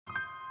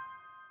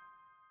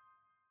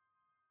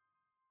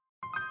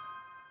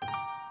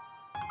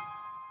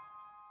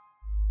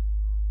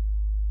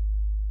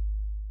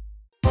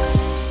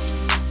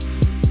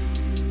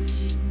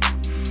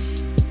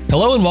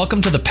Hello and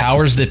welcome to The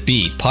Powers That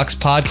Be, Puck's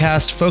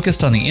podcast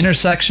focused on the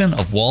intersection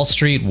of Wall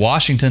Street,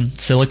 Washington,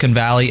 Silicon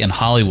Valley, and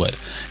Hollywood,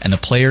 and the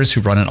players who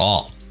run it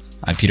all.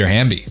 I'm Peter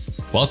Hamby.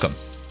 Welcome.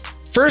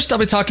 First, I'll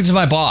be talking to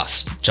my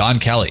boss, John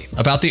Kelly,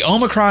 about the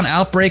Omicron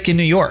outbreak in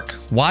New York,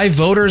 why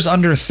voters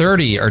under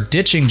 30 are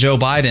ditching Joe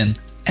Biden,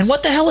 and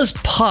what the hell is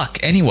Puck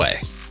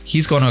anyway?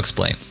 He's going to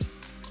explain.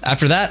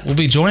 After that, we'll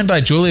be joined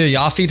by Julia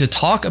Yaffe to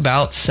talk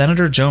about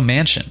Senator Joe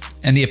Manchin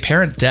and the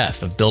apparent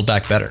death of Build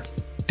Back Better.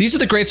 These are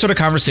the great sort of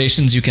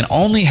conversations you can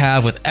only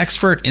have with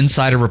expert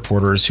insider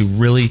reporters who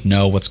really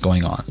know what's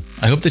going on.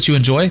 I hope that you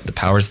enjoy The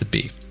Powers That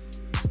Be.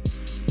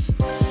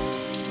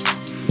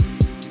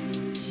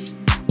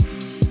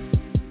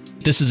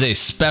 This is a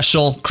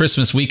special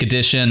Christmas week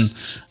edition.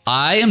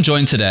 I am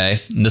joined today,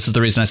 and this is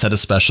the reason I said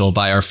it's special,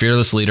 by our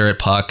fearless leader at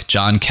Puck,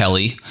 John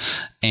Kelly.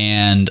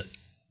 And,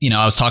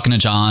 I was talking to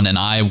John, and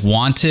I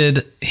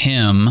wanted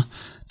him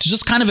to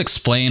just kind of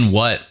explain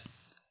what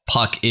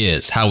Puck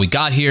is, how we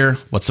got here,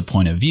 what's the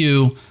point of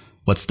view,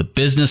 what's the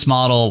business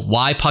model,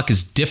 why Puck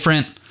is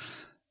different,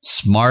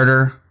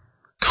 smarter,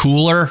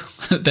 cooler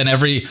than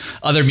every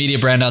other media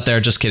brand out there.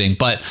 Just kidding.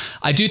 But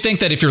I do think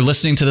that if you're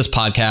listening to this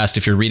podcast,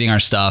 if you're reading our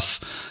stuff,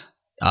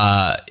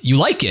 you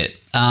like it,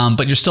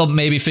 but you're still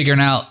maybe figuring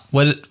out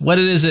what it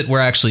is that we're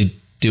actually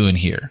doing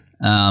here.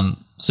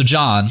 So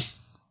John,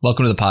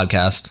 welcome to the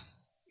podcast.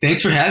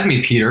 Thanks for having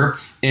me, Peter.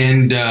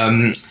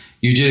 And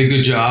you did a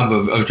good job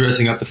of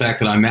dressing up the fact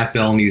that I'm Matt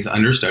Bellany's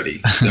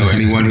understudy. So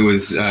anyone who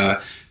was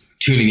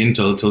tuning in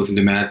to listen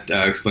to Matt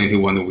explain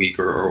who won the week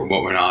or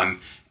what went on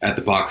at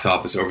the box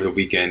office over the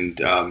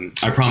weekend,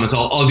 I promise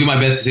I'll do my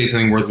best to say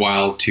something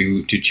worthwhile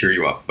to cheer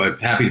you up. But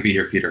happy to be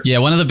here, Peter. Yeah,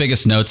 one of the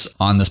biggest notes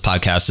on this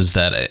podcast is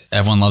that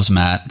everyone loves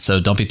Matt.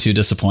 So don't be too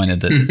disappointed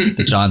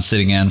that John's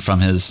sitting in from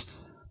his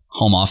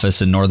home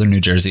office in northern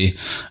New Jersey.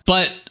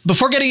 But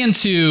before getting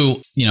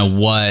into,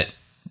 what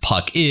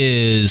Puck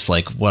is,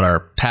 like what our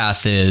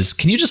path is,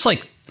 can you just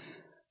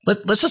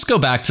let's just go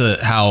back to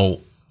how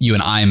you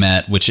and I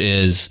met, which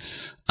is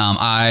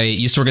I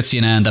used to work at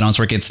CNN, then I was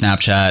working at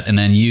Snapchat, and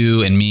then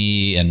you and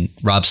me and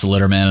Rob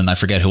Soliterman and I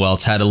forget who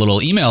else had a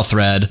little email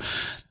thread.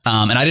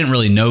 And I didn't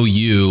really know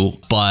you,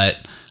 but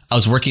I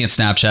was working at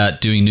Snapchat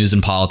doing news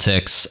and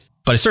politics,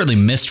 but I certainly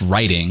missed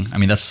writing. I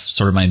mean, that's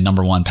sort of my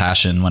number one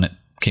passion when it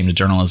came to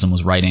journalism,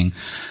 was writing.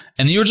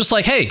 And you were just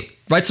like, hey,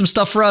 write some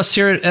stuff for us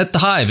here at the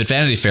Hive at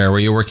Vanity Fair, where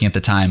you were working at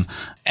the time.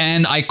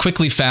 And I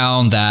quickly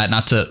found that,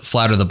 not to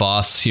flatter the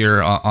boss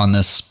here on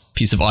this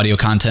piece of audio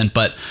content,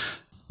 but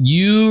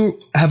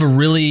you have a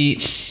really,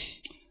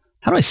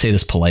 how do I say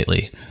this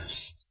politely?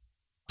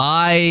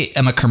 I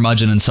am a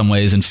curmudgeon in some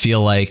ways and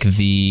feel like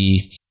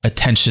the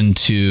attention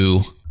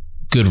to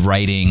good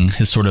writing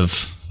has sort of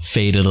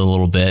faded a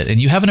little bit. And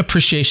you have an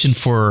appreciation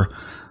for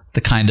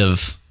the kind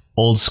of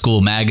old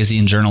school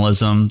magazine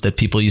journalism that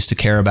people used to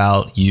care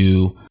about.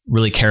 You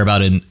really care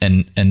about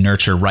and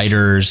nurture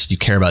writers. You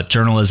care about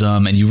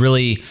journalism, and you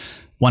really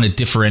want to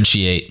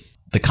differentiate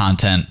the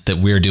content that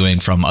we're doing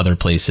from other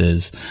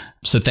places.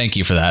 So thank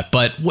you for that.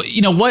 But what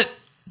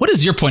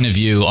is your point of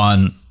view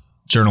on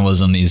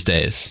journalism these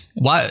days?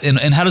 Why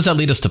and how does that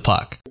lead us to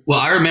Puck? Well,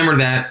 I remember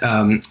that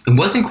it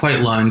wasn't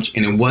quite lunch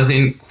and it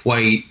wasn't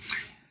quite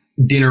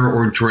dinner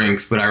or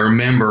drinks, but I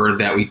remember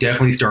that we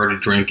definitely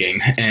started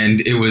drinking,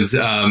 and it was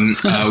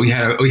we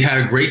had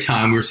a great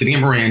time. We were sitting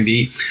at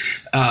Morandi.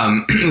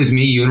 It was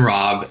me, you, and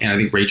Rob, and I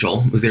think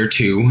Rachel was there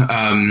too.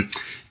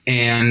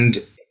 And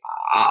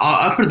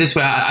I'll put it this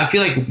way: I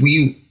feel like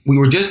we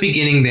were just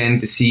beginning then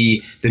to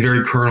see the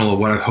very kernel of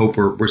what I hope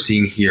we're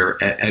seeing here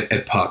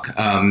at Puck.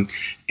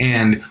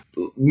 And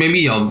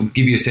maybe I'll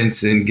give you a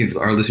sense and give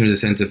our listeners a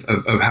sense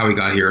of how we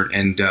got here.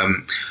 And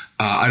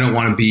I don't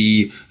want to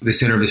be the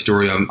center of the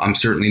story. I'm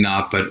certainly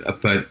not,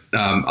 but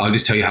I'll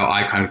just tell you how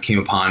I kind of came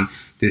upon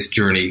this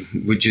journey,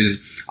 which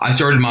is I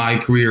started my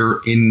career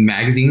in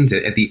magazines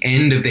at the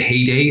end of the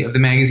heyday of the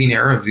magazine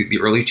era of the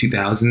early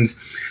 2000s.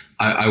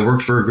 I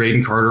worked for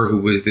Graydon Carter, who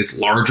was this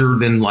larger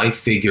than life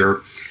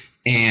figure.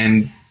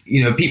 And,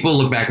 people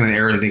look back in that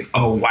era and think,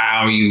 oh,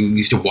 wow, you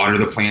used to water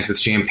the plants with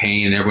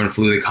champagne and everyone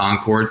flew the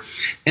Concorde.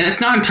 And that's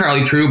not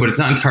entirely true, but it's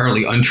not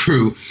entirely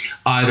untrue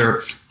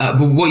either. But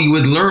what you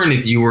would learn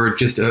if you were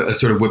just a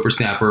sort of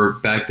whippersnapper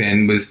back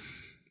then was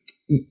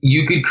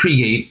you could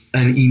create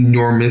an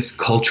enormous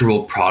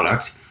cultural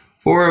product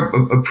for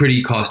a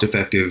pretty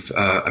cost-effective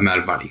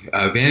amount of money.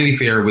 Vanity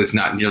Fair was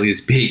not nearly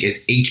as big as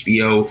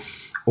HBO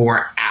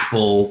or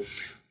Apple,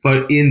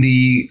 but in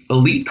the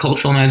elite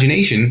cultural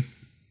imagination,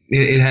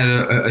 it had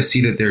a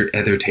seat at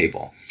their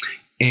table.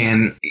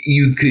 And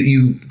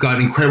you got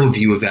an incredible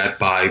view of that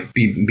by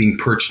being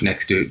perched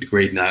next to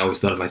Graydon. I always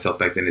thought of myself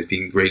back then as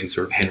being Graydon,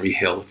 sort of Henry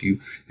Hill, if you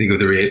think of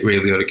the Ray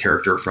Liotta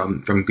character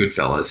from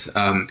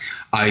Goodfellas.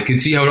 I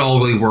could see how it all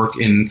really worked.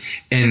 And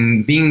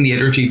being the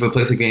editor-in-chief of a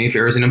place like Vanity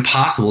Fair is an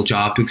impossible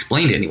job to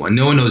explain to anyone.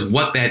 No one knows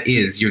what that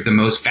is. You're the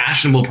most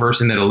fashionable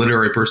person that a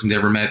literary person's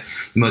ever met,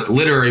 the most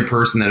literary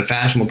person that a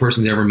fashionable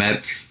person's ever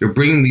met. You're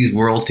bringing these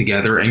worlds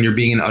together, and you're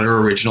being an utter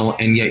original,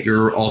 and yet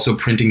you're also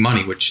printing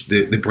money, which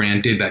the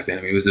brand did back then.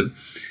 I mean,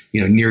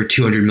 near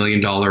 $200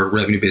 million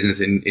revenue business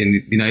in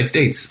the United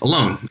States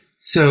alone.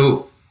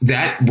 So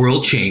that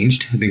world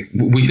changed. I think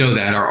we know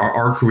that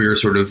our career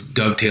sort of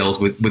dovetails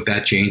with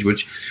that change,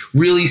 which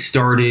really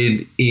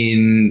started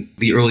in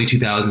the early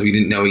 2000s. We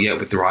didn't know it yet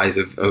with the rise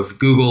of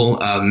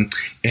Google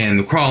and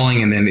the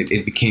crawling, and then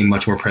it became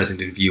much more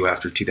present in view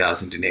after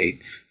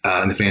 2008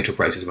 and the financial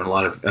crisis, when a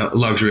lot of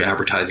luxury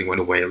advertising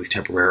went away, at least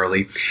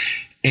temporarily.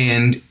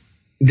 And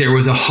there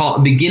was a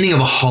beginning of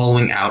a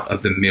hollowing out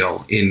of the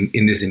middle in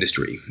this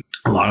industry.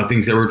 A lot of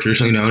things that were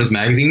traditionally known as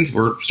magazines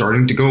were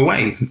starting to go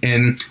away.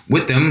 And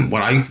with them,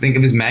 what I think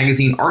of as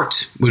magazine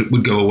art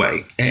would go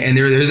away. And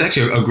there's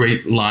actually a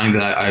great line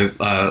that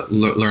I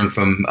learned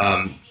from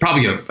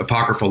probably a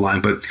apocryphal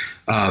line, but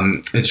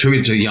it's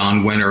attributed to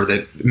Jan Wenner,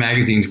 that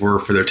magazines were,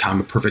 for their time,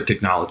 a perfect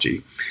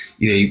technology.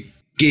 They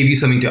gave you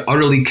something to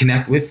utterly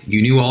connect with.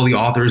 You knew all the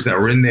authors that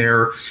were in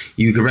there.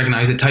 You could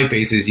recognize the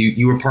typefaces.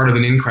 You were part of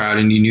an in crowd,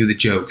 and you knew the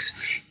jokes.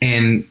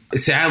 And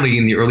sadly,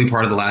 in the early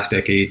part of the last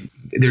decade,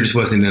 there just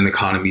wasn't an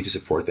economy to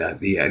support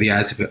that. The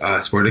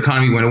ad-supported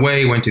economy went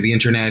away, went to the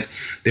internet.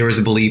 There was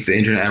a belief that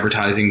internet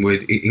advertising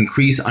would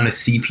increase on a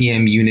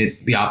CPM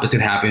unit. The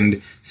opposite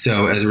happened.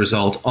 So as a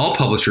result, all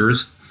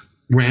publishers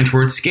ran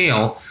towards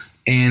scale,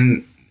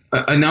 and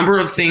a number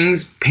of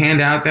things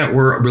panned out that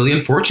were really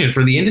unfortunate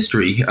for the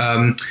industry.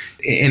 And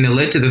it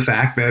led to the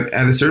fact that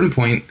at a certain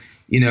point,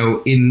 in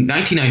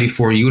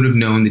 1994, you would have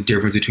known the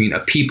difference between a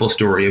People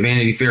story, a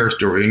Vanity Fair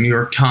story, a New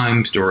York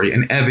Times story,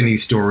 an Ebony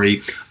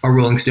story, a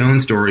Rolling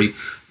Stone story.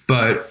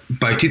 But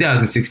by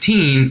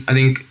 2016, I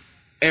think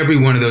every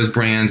one of those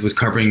brands was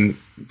covering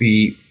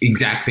the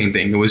exact same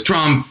thing. It was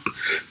Trump,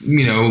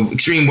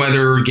 extreme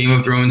weather, Game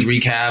of Thrones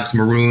recaps,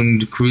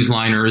 marooned cruise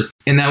liners.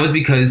 And that was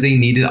because they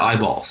needed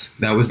eyeballs.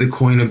 That was the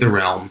coin of the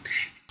realm.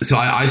 So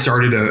I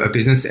started a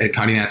business at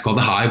Condé Nast called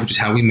The Hive, which is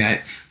how we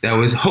met. That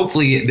was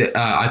hopefully,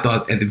 I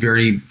thought, at the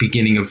very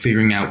beginning of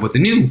figuring out what the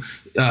new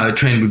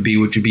trend would be,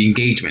 which would be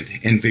engagement,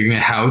 and figuring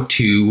out how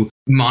to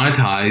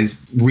monetize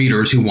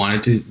readers who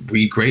wanted to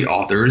read great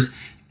authors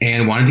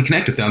and wanted to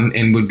connect with them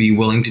and would be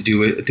willing to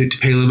do it, to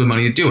pay a little bit of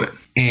money to do it.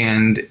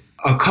 And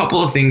a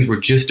couple of things were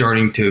just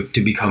starting to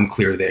become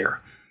clear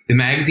there. The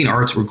magazine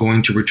arts were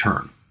going to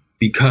return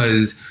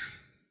because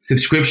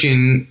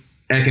subscription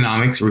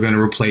economics were going to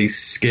replace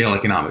scale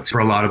economics for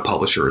a lot of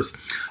publishers.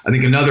 I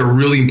think another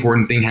really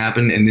important thing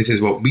happened, and this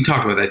is what we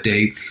talked about that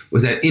day,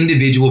 was that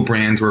individual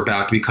brands were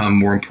about to become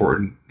more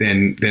important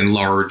than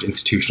large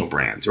institutional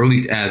brands, or at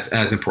least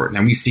as important.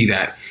 And we see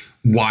that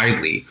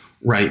widely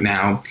right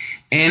now.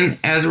 And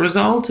as a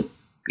result,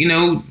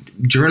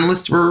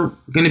 journalists were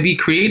going to be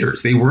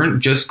creators. They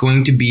weren't just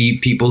going to be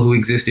people who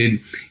existed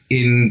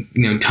in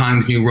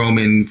Times New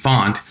Roman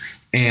font.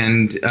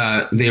 And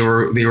they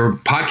were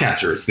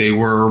podcasters. They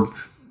were,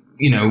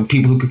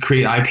 people who could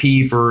create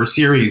IP for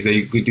series.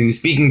 They could do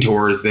speaking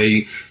tours.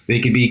 They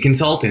could be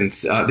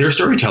consultants. They're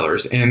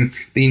storytellers, and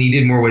they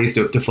needed more ways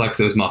to flex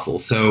those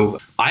muscles. So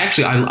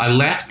I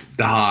left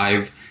The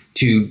Hive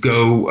to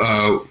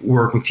go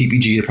work with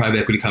TPG, the private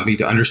equity company,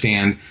 to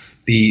understand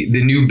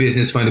the new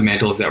business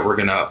fundamentals that were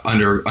going to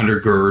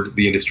undergird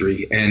the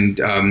industry. And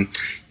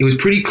it was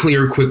pretty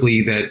clear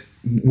quickly that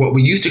what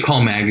we used to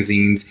call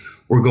magazines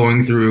were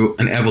going through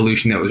an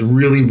evolution that was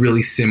really,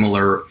 really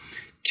similar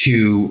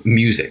to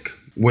music,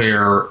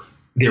 where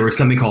there was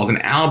something called an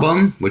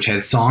album, which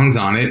had songs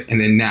on it, and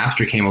then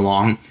Napster came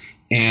along,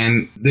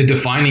 and the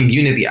defining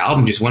unit, the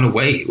album, just went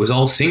away. It was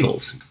all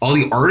singles. All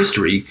the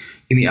artistry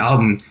in the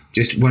album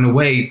just went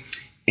away,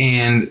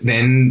 and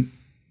then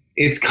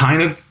it's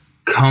kind of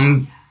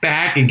come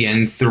back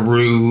again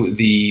through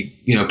the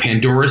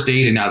Pandora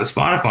state and now the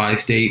Spotify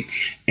state.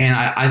 And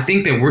I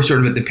think that we're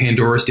sort of at the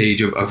Pandora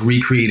stage of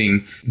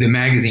recreating the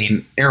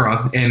magazine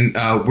era. And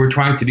we're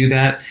trying to do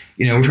that.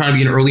 We're trying to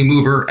be an early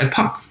mover at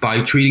Puck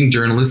by treating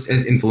journalists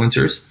as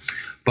influencers,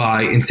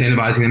 by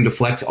incentivizing them to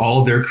flex all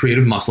of their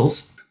creative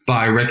muscles,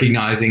 by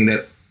recognizing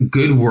that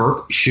good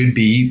work should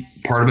be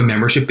part of a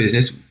membership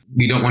business.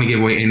 We don't want to give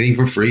away anything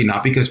for free,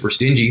 not because we're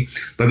stingy,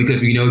 but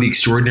because we know the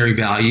extraordinary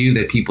value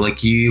that people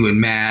like you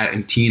and Matt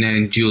and Tina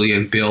and Julia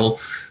and Bill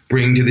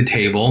bring to the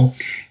table,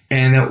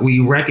 and that we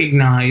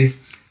recognize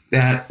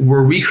that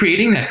we're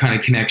recreating that kind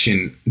of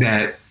connection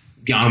that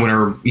Jan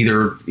Wenner,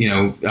 either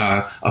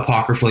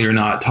apocryphally or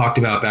not, talked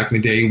about back in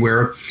the day,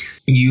 where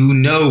you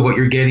know what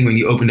you're getting when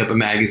you opened up a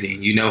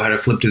magazine. You know how to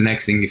flip to the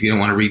next thing if you don't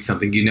want to read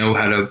something. You know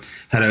how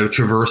to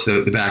traverse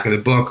the back of the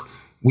book.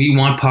 We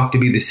want Puck to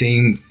be the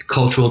same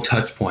cultural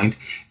touch point,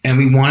 and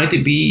we want it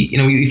to be,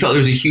 we felt there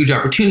was a huge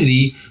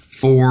opportunity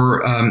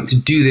for to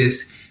do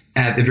this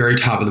at the very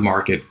top of the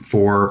market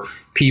for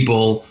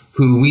people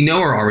who we know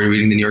are already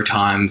reading the New York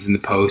Times and the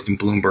Post and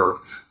Bloomberg,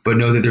 but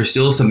know that there's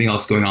still something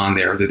else going on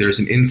there, that there's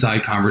an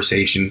inside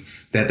conversation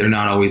that they're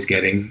not always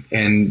getting.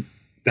 And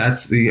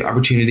that's the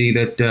opportunity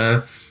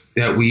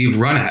that we've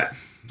run at.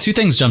 Two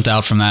things jumped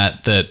out from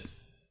that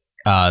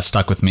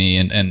stuck with me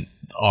and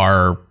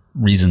are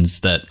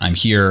reasons that I'm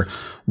here.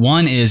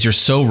 One is, you're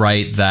so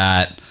right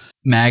that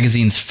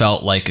magazines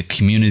felt like a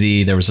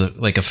community. There was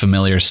a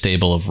familiar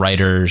stable of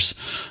writers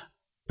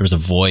there was a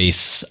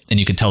voice, and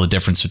you could tell the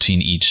difference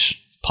between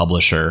each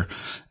publisher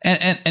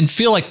and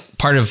feel like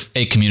part of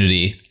a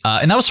community.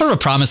 And that was sort of a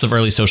promise of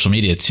early social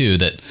media too,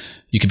 that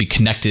you could be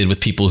connected with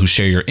people who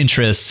share your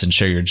interests and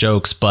share your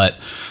jokes. But,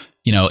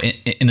 you know,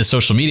 in the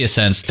social media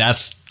sense,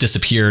 that's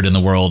disappeared in the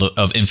world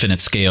of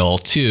infinite scale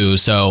too.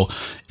 So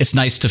it's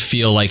nice to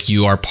feel like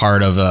you are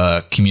part of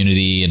a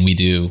community, and we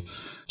do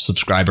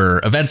subscriber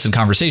events and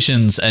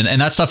conversations,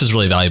 and that stuff is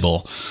really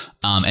valuable,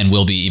 and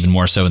will be even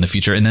more so in the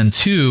future. And then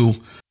two,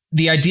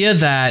 the idea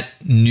that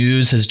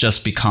news has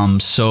just become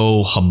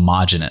so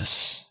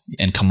homogenous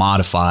and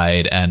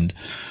commodified, and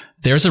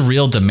there's a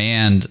real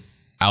demand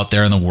out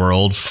there in the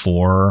world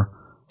for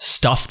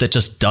stuff that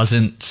just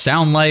doesn't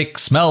sound like,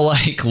 smell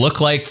like,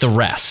 look like the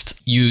rest.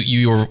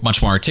 You were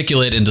much more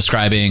articulate in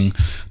describing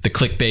the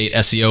clickbait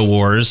SEO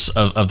wars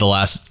of the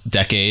last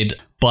decade,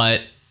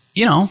 but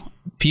you know,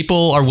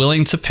 people are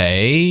willing to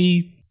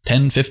pay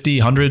 10, 50,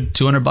 100,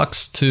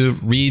 $200 to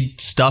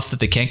read stuff that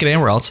they can't get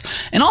anywhere else.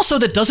 And also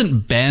that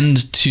doesn't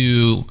bend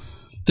to,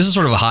 this is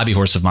sort of a hobby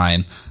horse of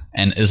mine,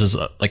 and this is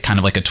like kind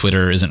of like a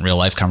Twitter isn't real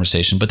life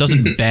conversation, but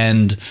doesn't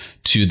bend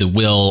to the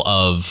will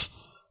of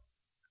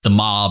the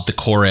mob, the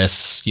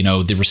chorus, you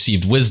know, the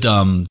received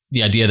wisdom,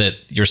 the idea that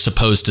you're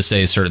supposed to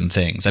say certain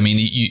things. I mean,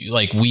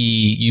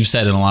 you've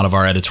said in a lot of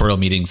our editorial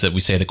meetings that we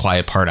say the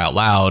quiet part out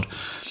loud,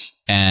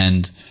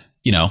 and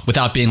you know,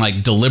 without being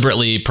like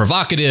deliberately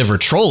provocative or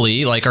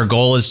trolly, like our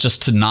goal is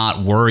just to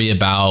not worry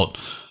about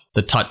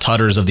the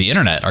tut-tutters of the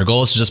internet. Our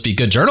goal is to just be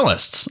good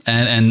journalists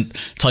and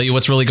tell you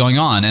what's really going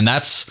on. And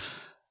that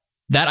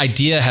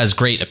idea has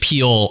great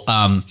appeal.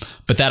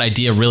 But that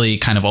idea really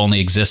kind of only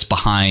exists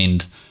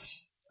behind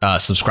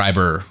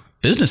subscriber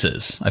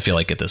businesses, I feel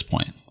like, at this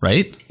point,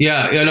 right?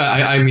 Yeah, no,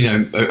 I mean,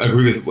 I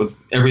agree with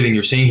everything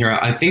you're saying here.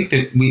 I think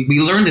that we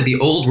learned that the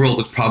old world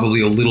was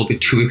probably a little bit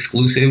too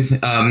exclusive,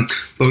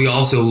 but we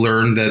also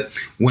learned that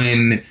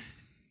when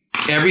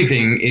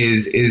everything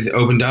is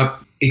opened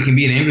up, it can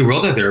be an angry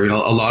world out there. You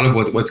know, a lot of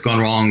what's gone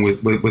wrong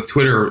with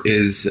Twitter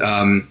is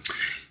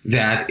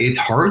that it's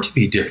hard to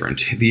be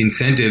different. The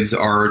incentives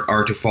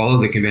are to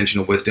follow the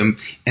conventional wisdom,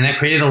 and that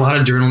created a lot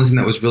of journalism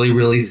that was really,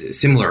 really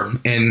similar.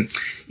 And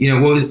you know,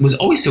 what was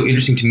always so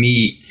interesting to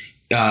me,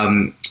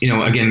 you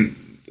know, again,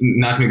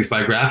 not to make this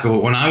biographical,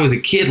 but when I was a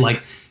kid,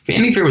 like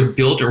Vanity Fair was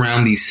built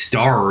around these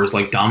stars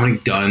like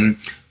Dominic Dunn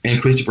and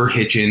Christopher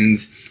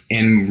Hitchens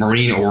and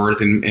Maureen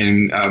Orth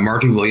and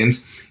Martin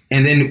Williams.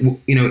 And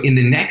then, you know, in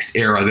the next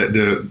era,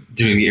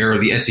 during the era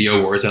of the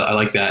SEO wars, I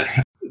like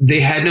that, they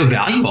had no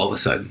value all of a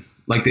sudden.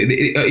 Like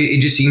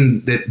it just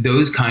seemed that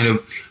those kind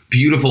of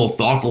beautiful,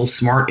 thoughtful,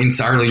 smart,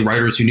 insiderly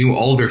writers who knew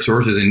all of their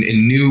sources and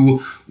knew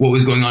what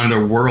was going on in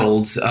their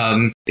worlds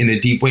in a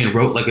deep way and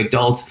wrote like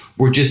adults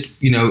were just,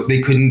 you know,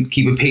 they couldn't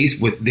keep a pace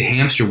with the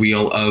hamster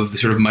wheel of the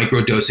sort of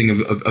micro-dosing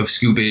of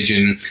scoopage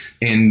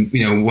and,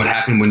 you know, what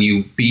happened when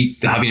you beat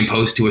the Huffington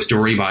Post to a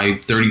story by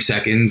 30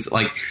 seconds.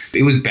 Like,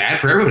 it was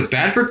bad for everyone. It was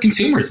bad for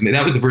consumers. I mean,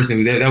 that was the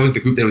person, that was the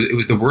group that it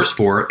was the worst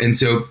for. And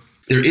so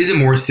there is a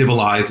more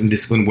civilized and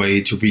disciplined way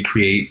to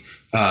recreate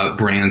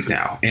brands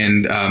now.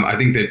 And I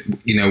think that,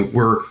 you know,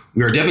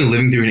 we are definitely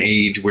living through an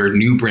age where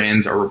new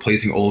brands are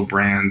replacing old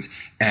brands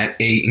at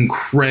a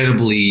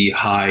incredibly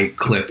high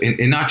clip,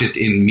 and not just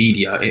in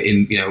media.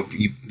 In, you know,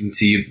 you can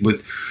see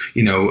with,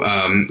 you know,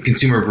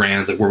 consumer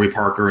brands like Warby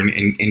Parker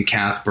and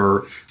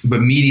Casper,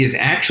 but media is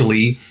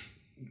actually,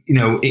 you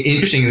know,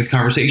 interesting in this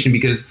conversation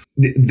because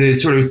the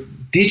sort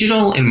of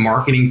digital and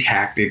marketing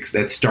tactics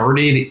that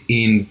started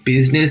in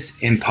business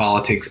and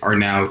politics are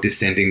now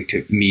descending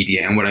to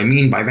media. And what I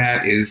mean by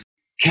that is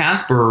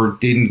Casper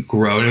didn't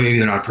grow, and maybe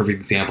they're not a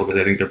perfect example because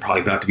I think they're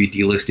probably about to be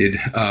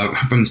delisted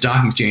from the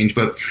stock exchange,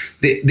 but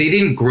they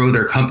didn't grow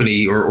their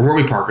company, or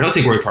Warby Parker. Let's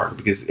say Warby Parker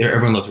because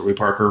everyone loves Warby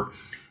Parker.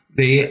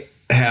 They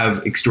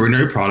have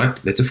extraordinary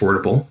product that's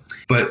affordable,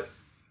 but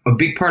a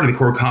big part of the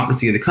core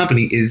competency of the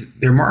company is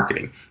their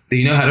marketing.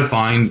 They know how to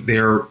find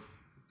their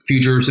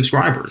future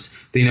subscribers.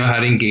 They know how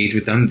to engage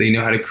with them. They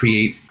know how to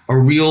create a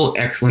real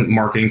excellent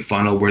marketing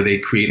funnel where they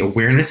create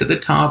awareness at the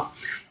top,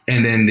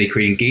 and then they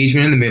create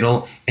engagement in the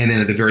middle, and then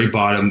at the very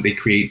bottom, they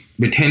create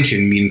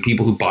retention, meaning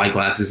people who buy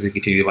glasses and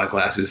continue to buy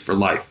glasses for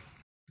life.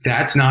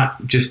 That's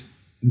not just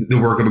the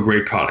work of a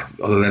great product,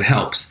 although that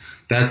helps.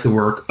 That's the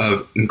work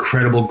of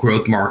incredible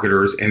growth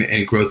marketers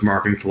and growth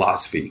marketing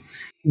philosophy.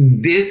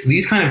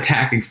 These kind of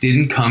tactics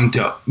didn't come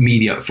to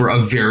media for a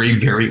very,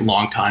 very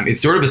long time.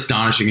 It's sort of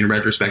astonishing in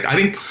retrospect. I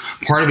think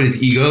part of it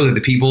is ego, that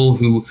the people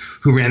who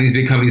ran these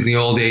big companies in the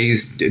old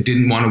days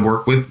didn't want to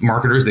work with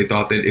marketers. They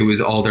thought that it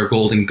was all their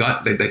golden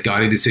gut that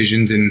guided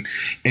decisions and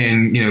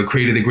you know,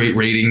 created the great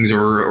ratings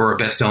or a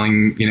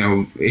best-selling, you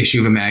know, issue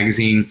of a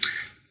magazine.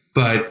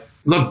 But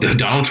look,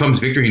 Donald Trump's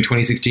victory in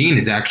 2016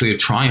 is actually a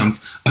triumph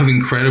of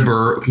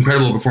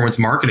incredible performance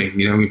marketing.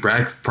 You know, I mean,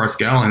 Brad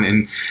Parscale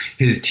and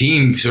his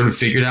team sort of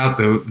figured out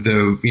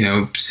the you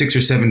know, 6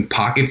 or 7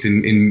 pockets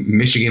in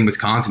Michigan,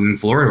 Wisconsin, and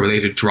Florida where they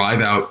had to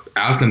drive out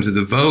outcomes of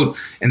the vote,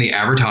 and they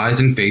advertised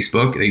in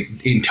Facebook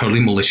in totally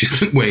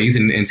malicious ways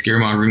and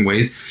scaremongering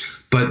ways,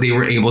 but they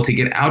were able to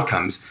get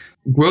outcomes.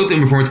 growth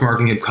and performance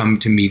marketing have come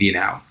to media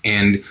now.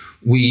 And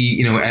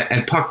we,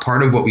 at Puck,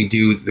 part of what we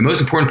do, the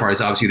most important part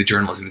is obviously the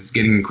journalism. It's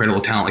getting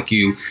incredible talent like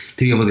you to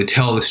be able to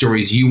tell the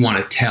stories you want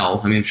to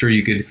tell. I mean, I'm sure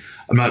you could,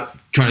 I'm not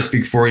trying to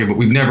speak for you, but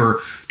we've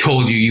never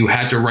told you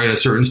had to write a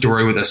certain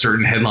story with a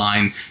certain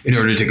headline in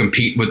order to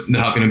compete with the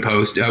Huffington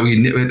Post.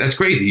 That's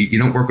crazy. You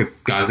don't work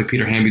with guys like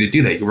Peter Hamby to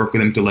do that. You work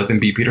with them to let them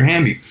be Peter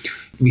Hamby.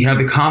 We have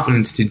the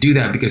confidence to do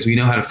that because we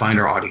know how to find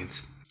our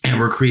audience. And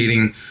we're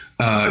creating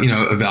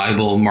a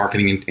valuable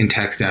marketing and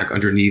tech stack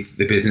underneath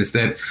the business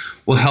that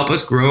will help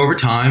us grow over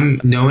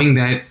time, knowing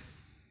that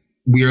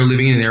we are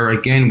living in an era,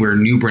 again, where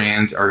new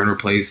brands are going to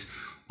replace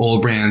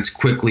old brands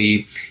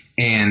quickly.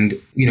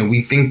 And,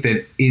 we think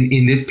that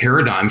in this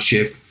paradigm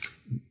shift,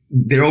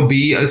 there will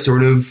be a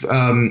sort of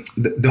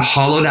the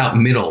hollowed out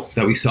middle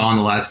that we saw in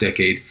the last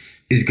decade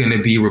is going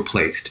to be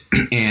replaced.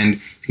 And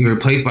it's going to be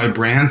replaced by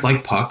brands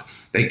like Puck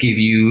that give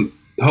you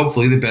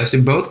hopefully the best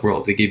of both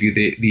worlds. They give you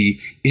the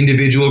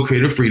individual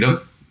creative freedom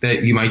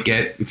that you might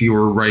get if you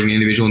were writing an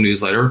individual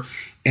newsletter,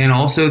 and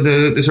also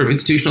the sort of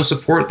institutional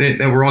support that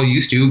we're all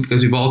used to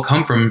because we've all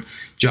come from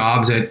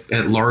jobs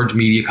at large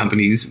media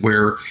companies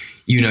where,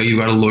 you've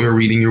got a lawyer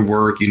reading your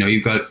work,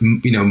 you've got,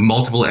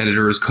 multiple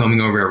editors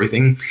combing over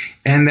everything.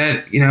 And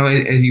that,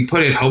 as you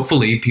put it,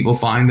 hopefully people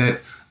find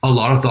that a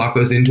lot of thought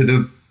goes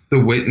into the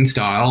wit and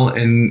style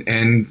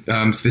and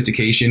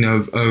sophistication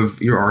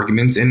of your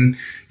arguments. And,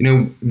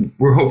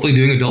 we're hopefully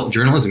doing adult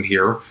journalism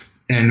here.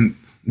 And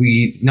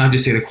we not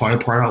just say the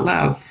quiet part out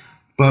loud,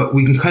 but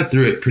we can cut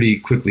through it pretty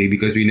quickly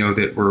because we know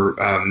that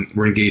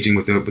we're engaging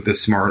with a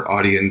smart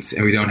audience,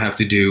 and we don't have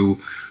to do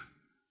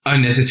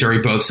unnecessary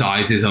both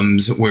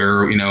sides-isms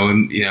where,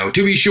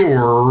 to be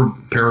sure,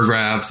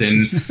 paragraphs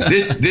and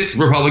this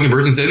Republican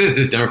person said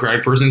this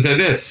Democratic person said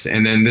this,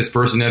 and then this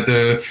person at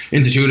the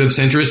Institute of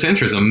Centrist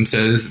Centrism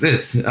says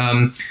this.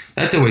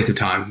 That's a waste of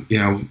time.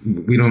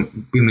 We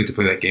don't need to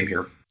play that game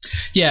here.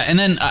 Yeah. And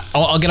then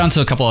I'll get onto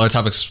a couple other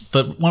topics,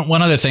 but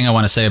one other thing I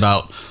want to say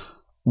about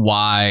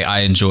why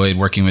I enjoyed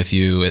working with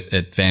you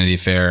at Vanity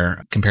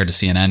Fair compared to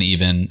CNN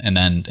even, and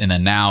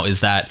then now,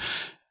 is that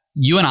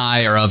you and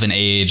I are of an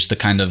age, the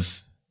kind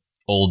of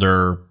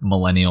older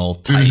millennial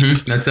type.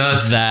 Mm-hmm. That's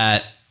us.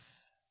 That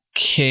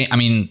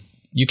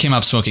you came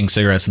up smoking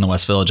cigarettes in the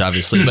West Village,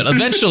 obviously, but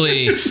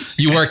eventually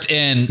you worked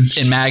in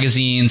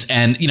magazines,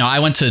 and, I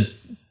went to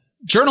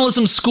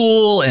journalism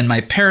school, and my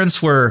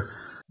parents were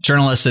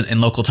journalists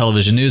in local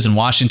television news in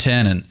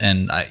Washington.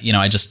 And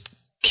I just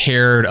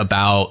cared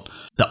about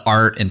the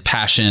art and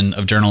passion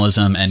of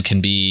journalism and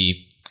can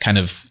be kind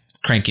of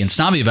cranky and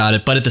snobby about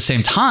it. But at the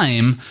same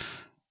time,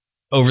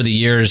 over the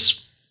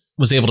years,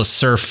 was able to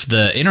surf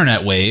the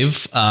internet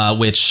wave,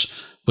 which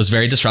was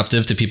very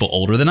disruptive to people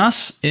older than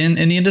us in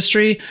the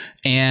industry,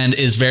 and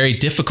is very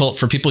difficult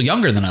for people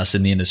younger than us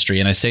in the industry.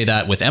 And I say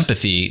that with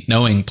empathy,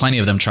 knowing plenty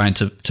of them trying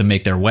to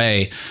make their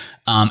way.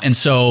 And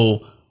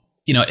so,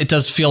 it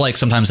does feel like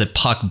sometimes that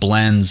Puck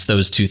blends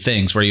those two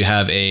things, where you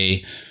have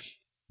a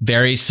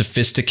very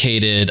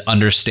sophisticated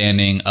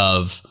understanding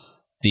of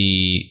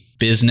the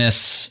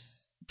business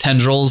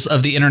tendrils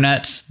of the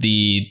internet,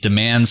 the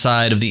demand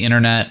side of the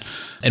internet,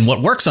 and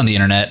what works on the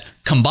internet,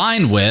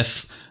 combined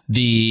with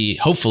the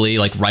hopefully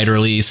like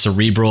writerly,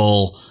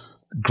 cerebral,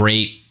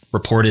 great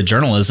reported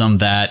journalism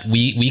that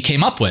we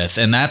came up with.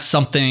 And that's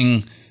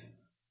something,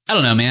 I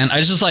don't know, man. I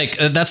was just like,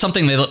 that's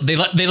something they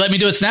let me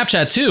do at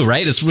Snapchat too,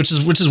 right? Which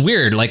is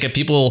weird. Like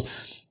people,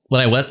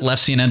 when I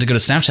left CNN to go to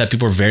Snapchat,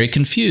 people were very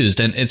confused.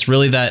 And it's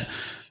really that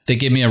they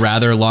give me a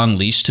rather long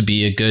leash to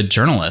be a good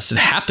journalist. It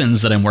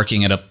happens that I'm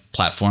working at a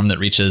platform that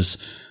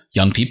reaches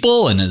young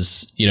people and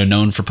is,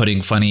 known for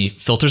putting funny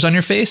filters on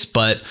your face,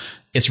 but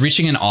it's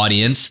reaching an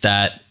audience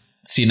that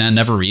CNN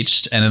never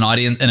reached, and an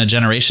audience and a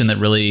generation that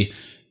really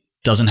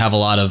doesn't have a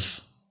lot of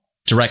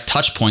direct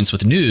touch points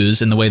with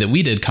news in the way that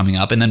we did coming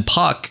up. And then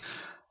Puck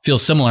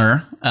feels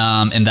similar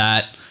in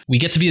that we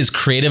get to be as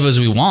creative as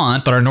we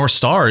want, but our North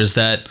Star is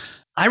that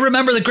I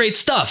remember the great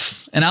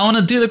stuff and I want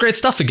to do the great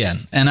stuff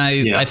again. And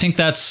I think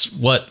that's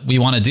what we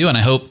want to do. And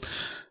I hope,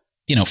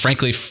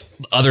 frankly,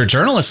 other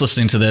journalists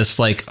listening to this,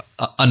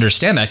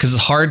 understand that, because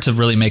it's hard to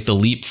really make the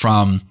leap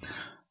from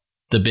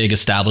the big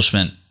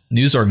establishment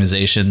news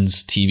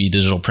organizations, TV,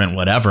 digital, print,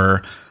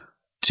 whatever,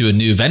 to a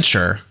new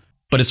venture.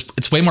 But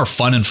it's way more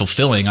fun and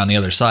fulfilling on the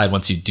other side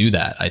once you do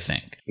that, I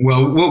think.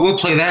 Well, we'll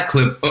play that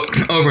clip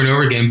over and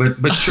over again,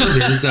 but sure,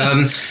 there's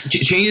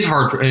change is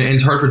hard, and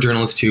it's hard for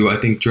journalists too. I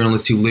think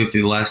journalists who lived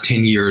through the last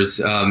 10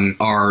 years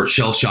are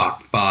shell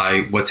shocked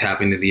by what's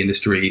happened in the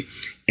industry,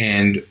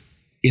 and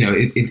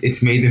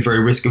it's made them very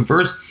risk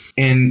averse.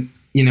 And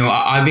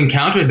I've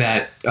encountered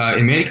that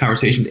in many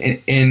conversations,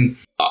 and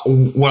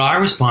what I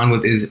respond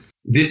with is,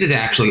 this is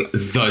actually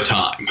the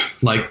time.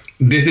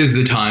 This is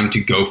the time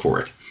to go for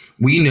it.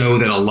 We know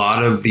that a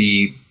lot of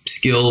the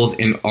skills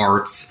and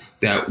arts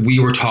that we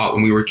were taught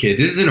when we were kids,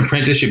 this is an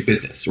apprenticeship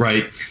business,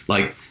 right?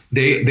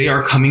 They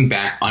are coming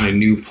back on a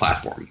new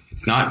platform.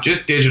 It's not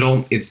just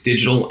digital, it's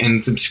digital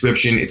and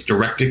subscription, it's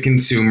direct to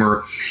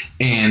consumer,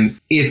 and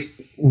it's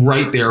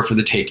right there for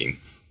the taking.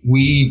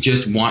 we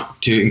just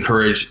want to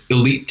encourage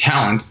elite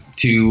talent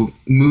to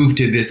move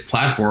to this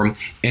platform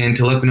and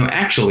to let them know,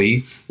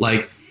 actually,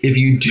 like, if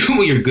you do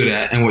what you're good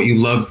at and what you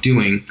love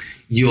doing,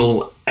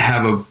 you'll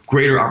have a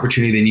greater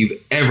opportunity than you've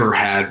ever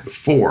had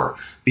before,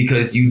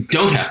 because you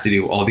don't have to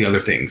do all the other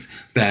things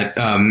that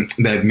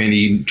that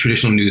many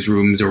traditional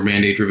newsrooms or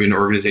mandate-driven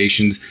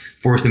organizations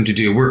force them to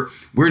do.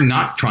 We're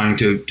not trying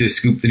to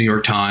scoop the New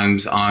York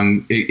Times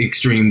on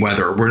extreme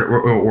weather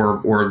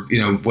or you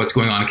know, what's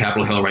going on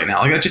Capitol Hill right now.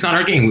 Like, that's just not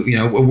our game. You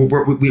know,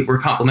 we're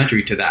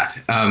complementary to that.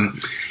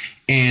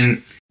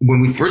 And when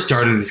we first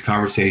started this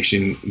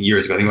conversation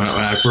years ago, I think when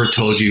I first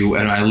told you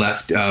and I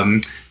left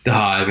the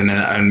Hive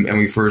and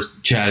we first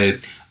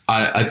chatted,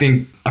 I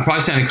think I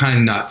probably sounded kind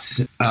of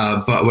nuts.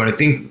 But what I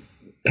think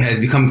has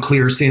become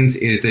clear since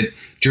is that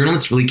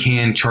journalists really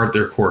can chart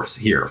their course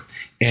here,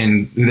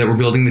 and that we're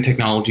building the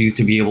technologies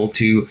to be able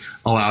to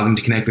allow them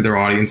to connect with their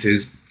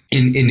audiences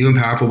in new and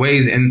powerful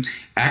ways. And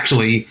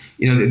actually,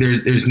 you know,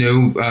 there's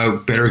no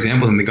better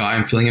example than the guy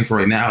I'm filling in for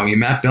right now. I mean,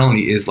 Matt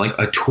Bellamy is like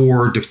a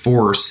tour de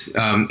force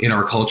in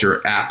our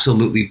culture,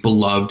 absolutely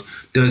beloved,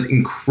 does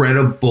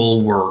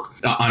incredible work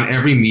on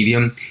every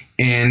medium.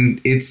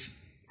 And it's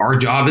our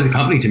job as a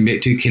company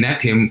to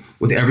connect him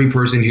with every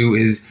person who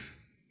is,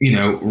 you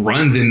know,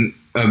 runs in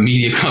a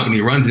media company,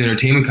 runs an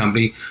entertainment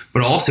company,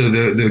 but also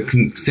the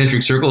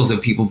concentric circles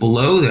of people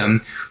below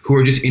them who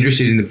are just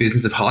interested in the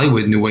business of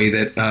Hollywood in a way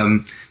that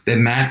that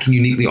Matt can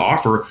uniquely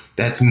offer,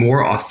 that's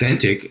more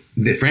authentic,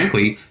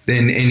 frankly,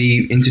 than any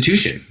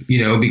institution,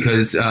 you know,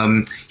 because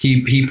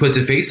he puts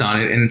a face on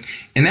it.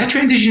 And that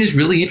transition is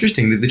really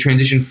interesting, the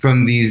transition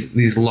from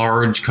these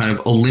large kind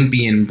of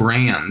Olympian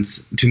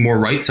brands to more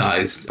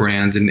right-sized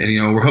brands. And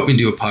you know, we're hoping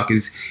to do a Puck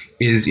is,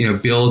 you know,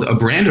 build a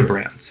brand of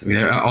brands. I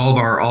mean, all of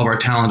our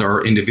talent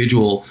are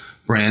individual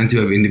brands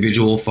who have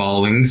individual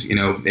followings, you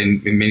know,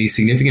 and many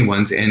significant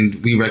ones. And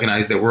we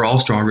recognize that we're all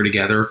stronger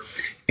together.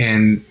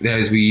 And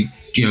as we,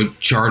 you know,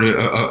 chart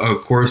a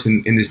course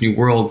in this new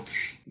world,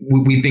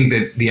 we think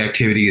that the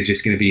activity is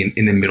just going to be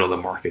in the middle of the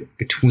market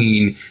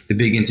between the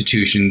big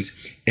institutions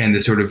and the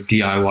sort of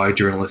DIY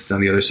journalists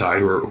on the other side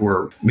who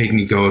are making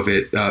a go of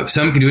it.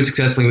 Some can do it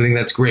successfully. We think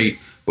that's great.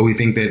 But we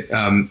think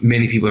that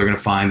many people are going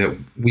to find that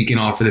we can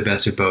offer the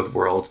best of both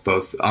worlds,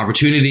 both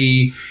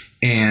opportunity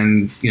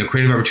and, you know,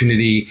 creative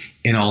opportunity,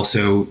 and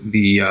also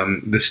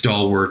the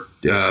stalwart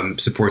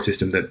support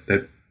system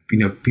that you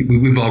know,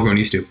 we've all grown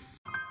used to.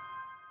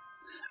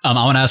 I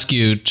want to ask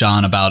you,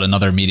 John, about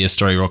another media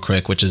story real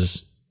quick, which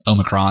is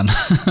Omicron.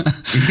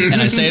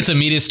 And I say it's a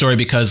media story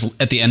because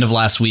at the end of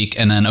last week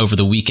and then over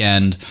the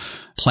weekend,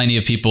 plenty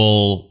of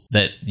people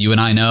that you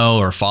and I know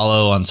or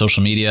follow on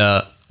social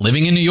media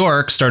living in New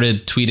York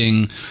started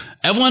tweeting,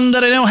 everyone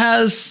that I know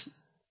has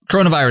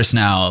coronavirus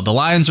now. The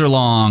lines are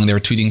long. They were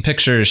tweeting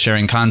pictures,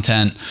 sharing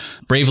content,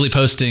 bravely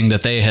posting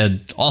that they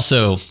had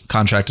also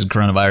contracted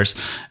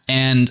coronavirus.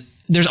 And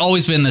there's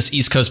always been this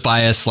East Coast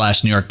bias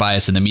 / New York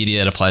bias in the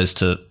media. It applies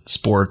to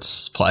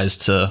sports, applies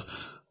to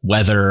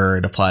weather,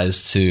 it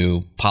applies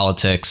to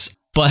politics.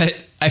 But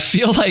I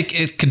feel like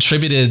it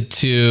contributed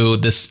to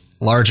this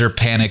larger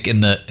panic in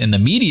the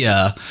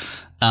media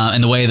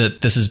and the way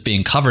that this is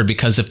being covered,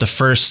 because if the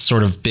first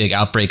sort of big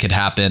outbreak had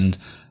happened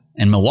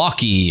in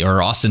Milwaukee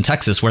or Austin,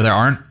 Texas, where there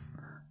aren't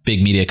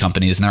big media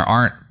companies and there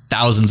aren't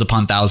thousands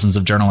upon thousands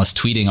of journalists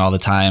tweeting all the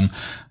time,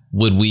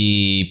 would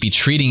we be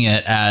treating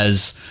it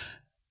as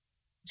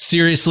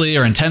seriously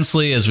or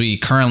intensely as we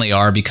currently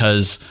are?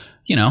 Because,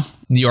 you know,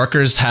 New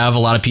Yorkers have a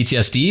lot of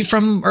PTSD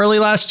from early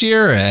last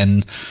year,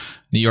 and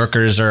New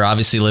Yorkers are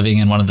obviously living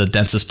in one of the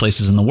densest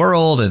places in the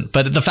world.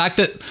 But the fact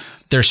that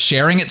they're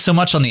sharing it so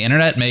much on the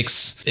internet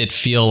makes it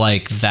feel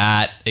like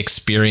that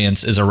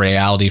experience is a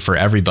reality for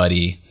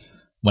everybody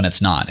when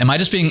it's not. Am I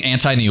just being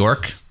anti-New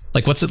York?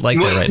 Like, what's it like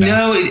there right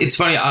now? No, it's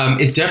funny.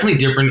 It's definitely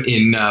different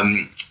in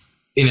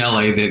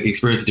LA. The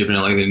experience is different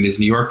in LA than it is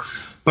in New York.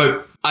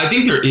 But I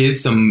think there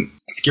is some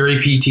scary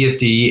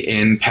PTSD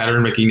and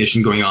pattern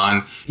recognition going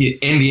on.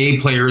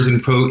 NBA players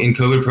in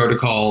COVID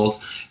protocols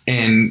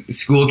and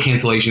school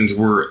cancellations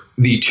were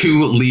the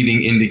two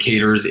leading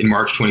indicators in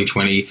March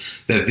 2020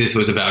 that this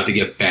was about to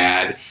get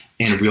bad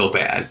and real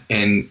bad.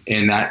 And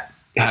that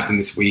happened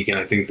this week. And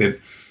I think that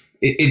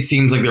it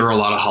seems like there are a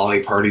lot of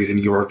holiday parties in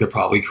New York that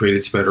probably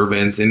created spreader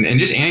events. And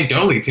just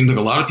anecdotally, it seems like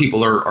a lot of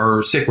people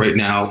are sick right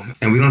now.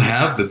 And we don't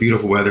have the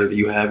beautiful weather that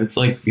you have. It's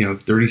like,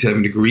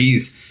 37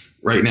 degrees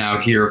right now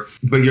here.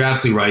 But you're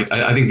absolutely right.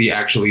 I think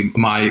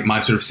my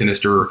sort of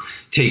sinister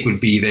take would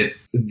be that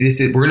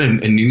we're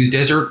in a news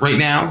desert right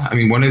now. I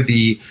mean, one of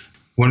the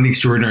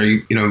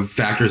extraordinary,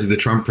 factors of the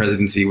Trump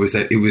presidency was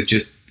that it was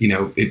just,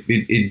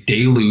 it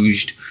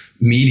deluged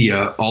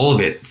media, all of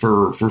it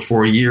for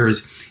 4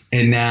 years.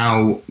 And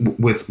now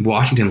with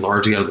Washington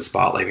largely out of the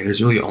spotlight, I mean,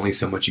 there's really only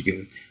so much you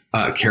can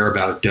care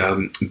about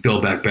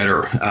Build Back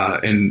Better.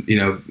 And,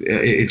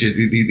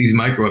 these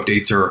micro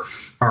updates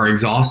are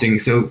exhausting.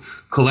 So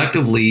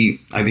collectively,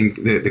 I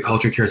think the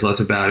culture cares less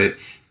about it.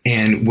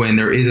 And when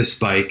there is a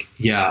spike,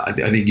 I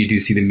think you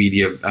do see the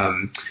media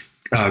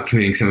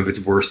committing some of its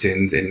worst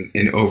sins and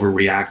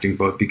overreacting,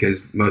 both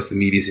because most of the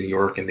media is in New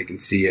York and they can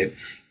see it,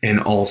 and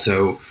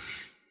also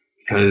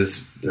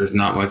because there's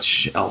not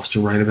much else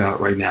to write about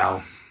right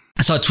now.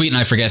 I saw a tweet, and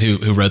I forget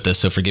who wrote this,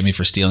 so forgive me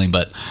for stealing,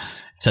 but it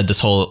said this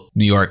whole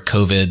New York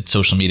COVID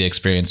social media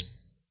experience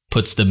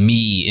puts the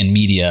me in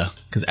media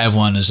because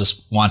everyone is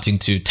just wanting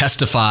to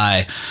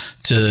testify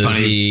to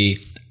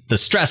the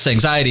stress,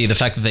 anxiety, the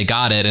fact that they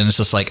got it. And it's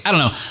just like, I don't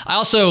know. I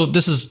also,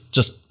 this is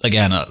just,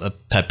 again, a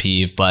pet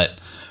peeve, but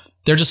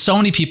there are just so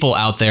many people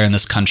out there in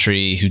this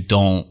country who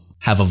don't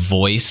have a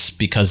voice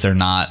because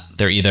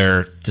they're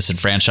either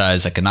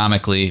disenfranchised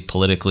economically,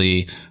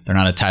 politically, they're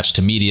not attached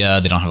to media,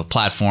 they don't have a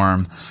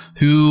platform,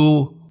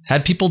 who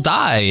had people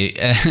die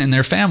in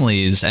their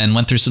families and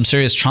went through some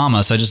serious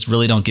trauma. So I just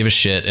really don't give a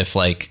shit if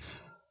like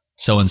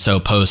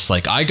so-and-so posts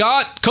like, I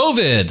got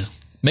COVID,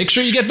 make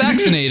sure you get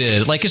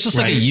vaccinated. Like, it's just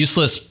like a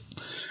useless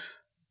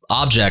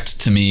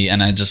object to me,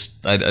 and I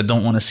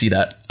don't want to see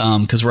that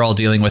because we're all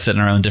dealing with it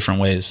in our own different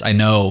ways. I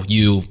know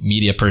you,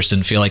 media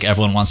person, feel like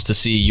everyone wants to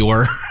see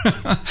your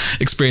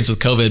experience with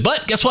COVID,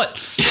 but guess what?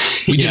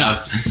 We do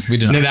not.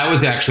 No, that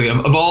was actually,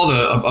 of all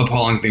the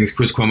appalling things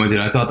Chris Cuomo did,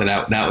 I thought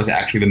that was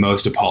actually the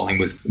most appalling,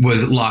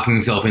 was locking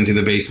himself into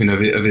the basement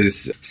of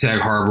his Sag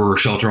Harbor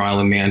Shelter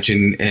Island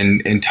mansion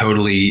and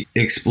totally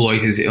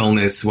exploit his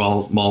illness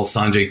while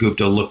Sanjay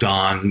Gupta looked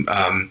on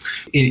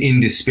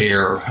in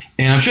despair.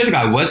 And I'm sure the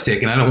guy was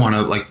sick, and I don't want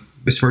to like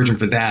besmirch him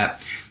for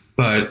that,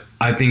 but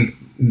I think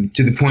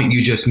to the point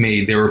you just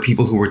made, there were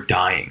people who were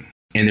dying,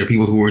 and there are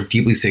people who were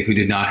deeply sick who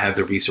did not have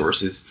the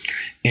resources,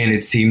 and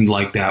it seemed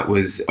like that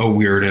was a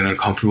weird and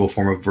uncomfortable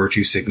form of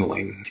virtue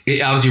signaling.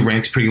 It obviously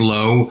ranks pretty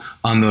low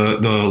on the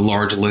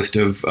large list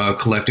of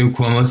collective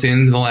Cuomo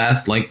sins in the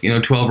last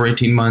 12 or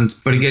 18 months,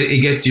 but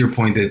it gets to your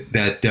point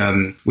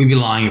that we'd be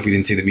lying if we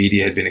didn't say the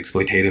media had been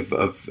exploitative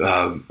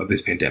of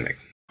this pandemic.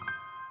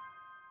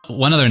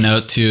 One other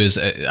note too is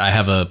I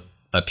have a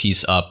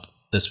piece up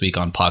this week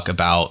on Puck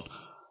about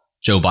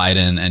Joe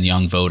Biden and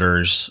young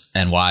voters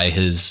and why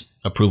his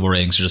approval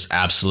ratings are just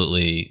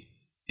absolutely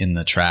in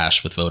the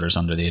trash with voters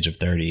under the age of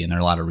 30. And there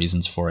are a lot of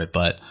reasons for it.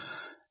 But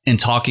in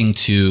talking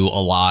to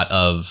a lot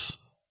of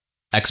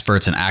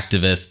experts and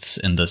activists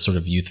in the sort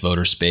of youth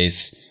voter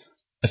space,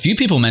 a few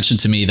people mentioned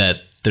to me that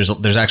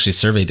there's actually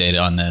survey data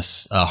on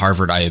this.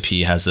 Harvard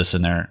IOP has this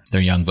in their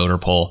young voter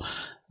poll,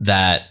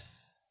 that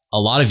a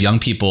lot of young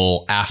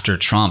people after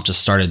Trump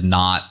just started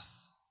not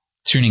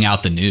tuning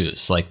out the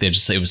news. Like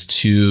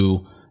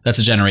that's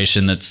a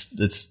generation that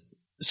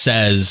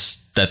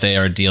says that they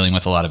are dealing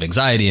with a lot of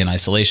anxiety and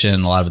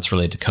isolation. A lot of it's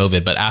related to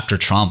COVID, but after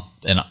Trump,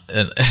 and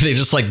they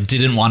just like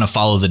didn't want to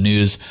follow the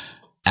news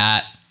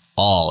at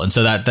all. And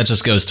so that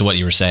just goes to what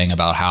you were saying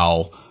about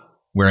how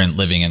we're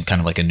living in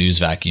kind of like a news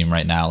vacuum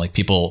right now. Like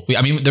there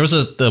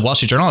was the Wall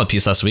Street Journal had a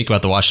piece last week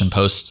about the Washington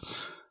Post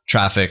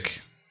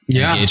traffic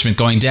engagement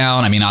going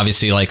down. I mean,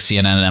 obviously like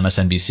CNN and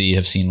MSNBC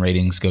have seen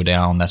ratings go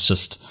down. That's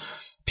just,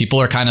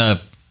 people are kind of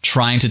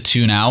trying to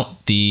tune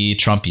out the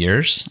Trump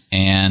years,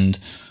 and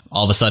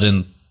all of a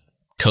sudden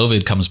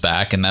COVID comes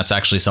back, and that's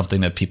actually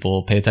something that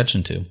people pay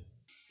attention to.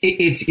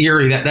 It's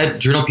eerie. That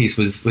journal piece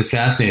was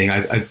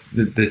fascinating.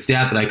 The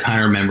stat that I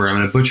kind of remember, I'm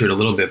going to butcher it a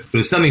little bit, but it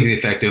was something to the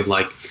effect of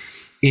like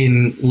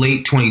in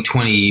late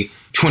 2020,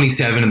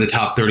 27 of the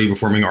top 30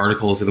 performing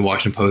articles of the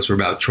Washington Post were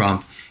about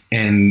Trump.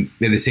 And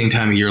at the same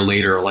time, a year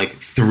later, like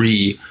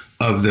 3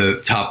 of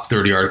the top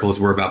 30 articles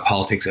were about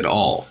politics at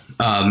all.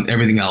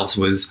 Everything else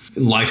was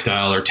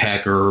lifestyle or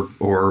tech or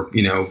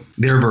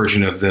their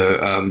version of the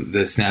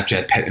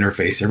Snapchat pet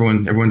interface.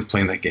 Everyone's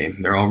playing that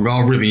game. They're all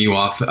ripping you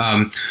off.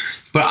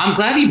 But I'm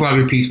glad that you brought up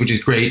your piece, which is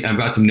great. I've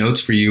got some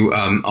notes for you.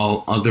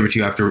 I'll deliver to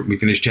you after we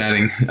finish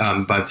chatting.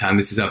 By the time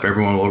this is up,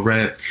 everyone will have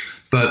read it.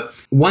 But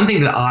one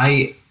thing that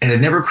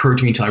had never occurred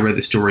to me until I read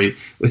the story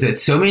was that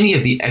so many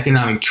of the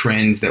economic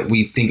trends that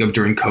we think of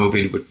during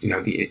COVID, with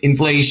the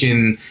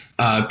inflation,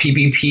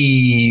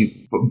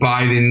 PPP,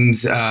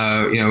 Biden's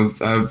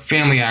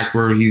Family Act,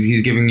 where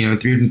he's giving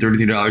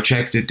 $333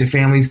 checks to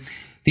families.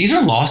 These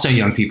are lost on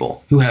young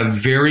people who have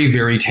very,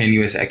 very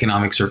tenuous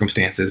economic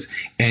circumstances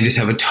and just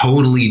have a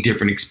totally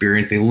different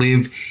experience. They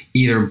live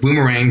either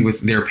boomeranged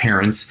with their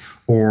parents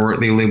or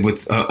they live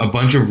with a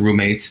bunch of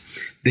roommates.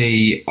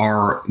 They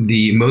are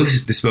the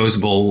most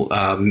disposable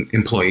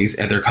employees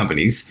at their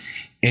companies,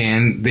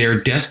 and they're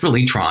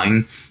desperately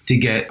trying to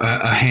get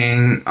a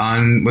hang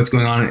on what's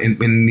going on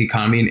in the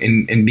economy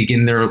and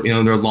begin their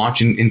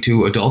launch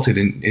into adulthood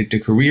and into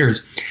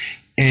careers.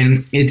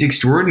 And it's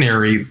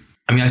extraordinary.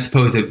 I mean, I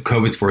suppose that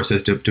COVID's forced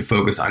us to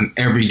focus on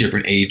every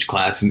different age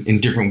class in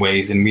different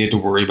ways, and we had to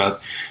worry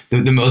about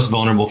the most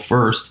vulnerable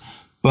first.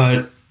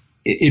 But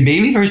it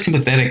made me very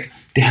sympathetic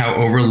to how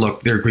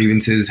overlooked their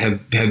grievances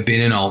have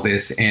been in all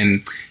this.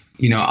 And,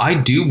 I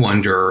do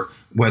wonder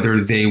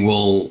whether they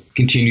will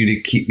continue to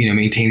keep,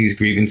 maintain these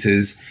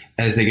grievances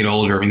as they get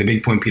older. I mean, the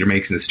big point Peter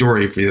makes in the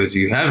story, for those of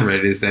you who haven't read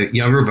it, is that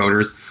younger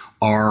voters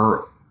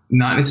are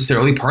not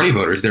necessarily party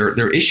voters.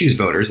 They're issues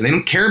voters, and they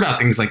don't care about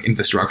things like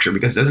infrastructure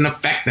because it doesn't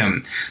affect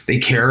them. They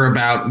care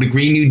about the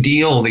Green New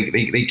Deal.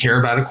 They care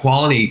about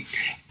equality,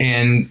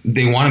 and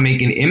they want to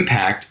make an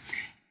impact.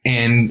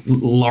 And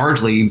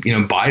largely,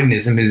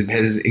 Bidenism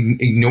has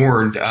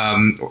ignored,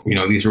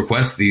 these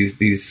requests,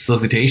 these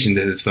solicitations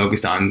that it's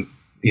focused on,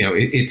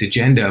 its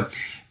agenda.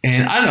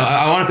 And I don't know.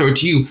 I want to throw it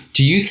to you.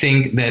 Do you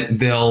think that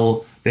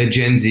that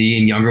Gen Z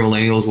and younger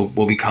millennials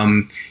will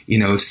become,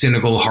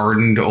 cynical,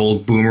 hardened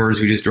old boomers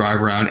who just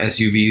drive around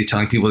SUVs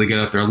telling people to get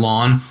off their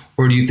lawn?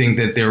 Or do you think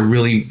that they're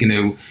really going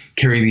to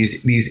carry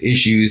these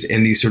issues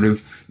and these sort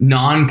of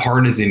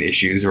nonpartisan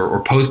issues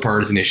or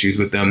post-partisan issues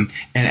with them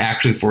and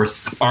actually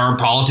force our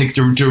politics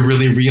to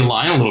really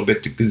realign a little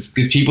bit because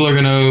people are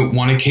going to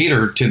want to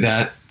cater to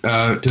that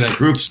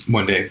group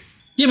one day?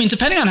 Yeah, I mean,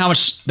 depending on how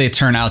much they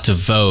turn out to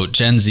vote,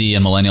 Gen Z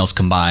and millennials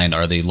combined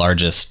are the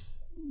largest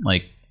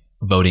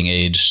voting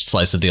age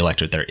slice of the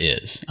electorate there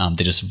is.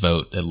 They just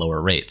vote at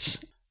lower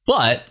rates.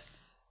 But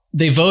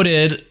they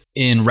voted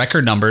in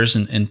record numbers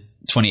in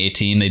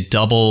 2018. They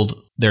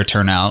doubled their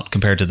turnout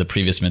compared to the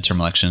previous midterm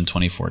election in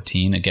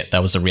 2014. Again,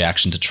 that was a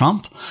reaction to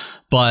Trump.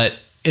 But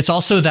it's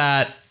also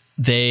that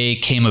they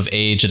came of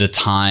age at a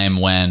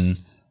time when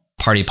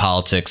party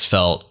politics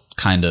felt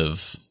kind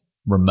of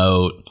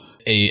remote.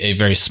 A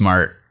very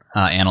smart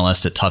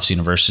analyst at Tufts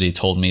University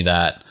told me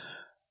that,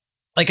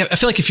 I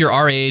feel like if you're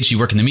our age, you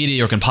work in the media,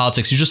 you work in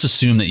politics, you just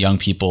assume that young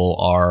people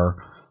are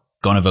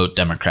going to vote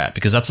Democrat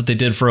because that's what they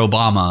did for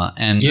Obama.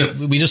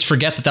 And we just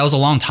forget that was a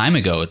long time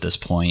ago at this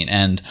point.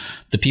 And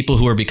the people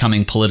who are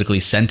becoming politically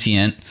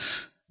sentient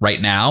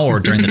right now or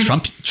during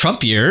the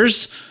Trump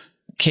years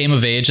came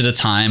of age at a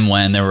time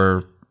when there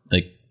were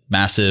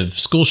massive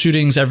school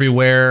shootings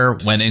everywhere,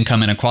 when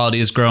income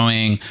inequality is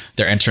growing,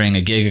 they're entering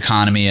a gig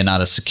economy and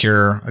not a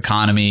secure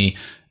economy.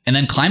 And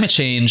then climate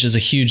change is a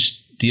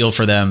huge deal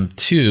for them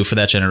too, for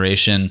that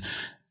generation.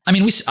 I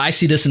mean, I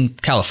see this in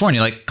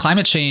California.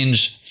 Climate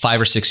change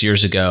 5 or 6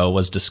 years ago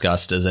was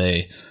discussed as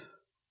a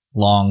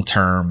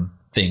long-term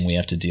thing we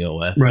have to deal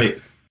with. Right.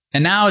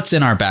 And now it's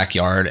in our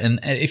backyard. And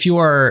if you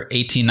are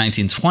 18,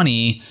 19,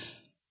 20,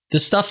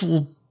 this stuff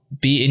will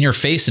be in your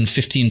face in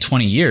 15,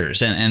 20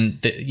 years. And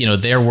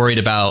they're worried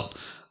about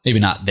maybe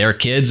not their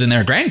kids and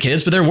their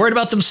grandkids, but they're worried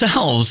about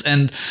themselves.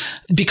 And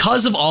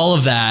because of all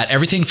of that,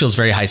 everything feels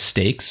very high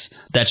stakes.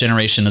 That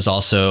generation is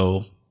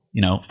also,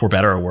 for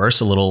better or worse,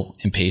 a little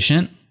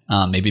impatient,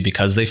 maybe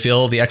because they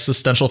feel the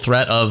existential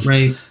threat of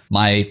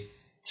my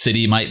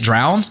city might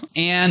drown.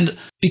 And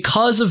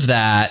because of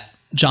that,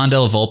 John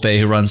Della Volpe,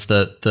 who runs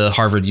the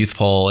Harvard Youth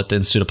Poll at the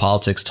Institute of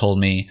Politics, told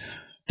me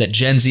that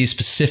Gen Z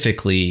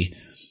specifically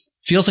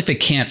feels like they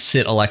can't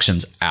sit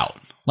elections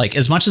out.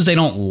 As much as they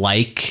don't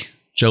like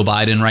Joe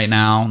Biden right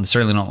now, and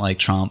certainly don't like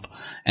Trump,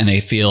 and they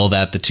feel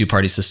that the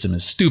two-party system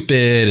is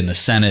stupid and the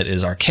Senate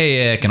is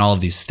archaic and all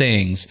of these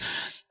things,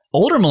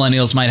 older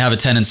millennials might have a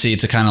tendency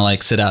to kind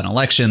of sit out an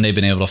election. They've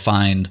been able to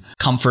find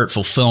comfort,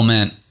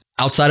 fulfillment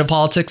outside of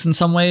politics in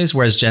some ways,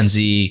 whereas Gen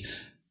Z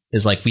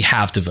is we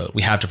have to vote.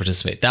 We have to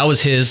participate. That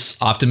was his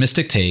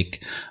optimistic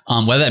take.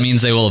 Whether that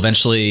means they will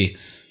eventually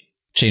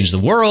change the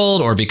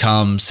world or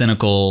become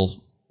cynical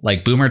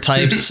boomer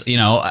types,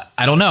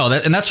 I don't know.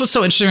 And that's what's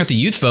so interesting with the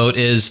youth vote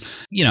is,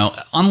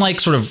 unlike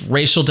sort of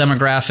racial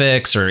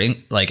demographics or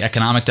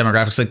economic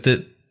demographics,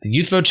 the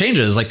youth vote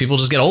changes. People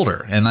just get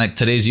older, and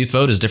today's youth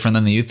vote is different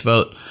than the youth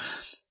vote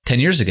 10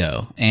 years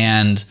ago.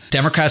 And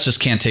Democrats just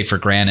can't take for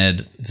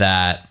granted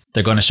that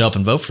they're going to show up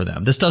and vote for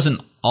them. This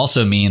doesn't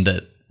also mean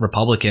that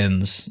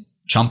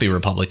Trumpy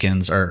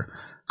Republicans are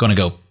going to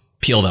go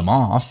peel them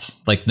off.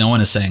 No one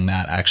is saying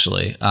that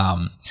actually.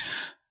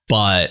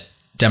 But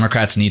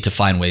Democrats need to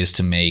find ways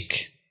to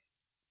make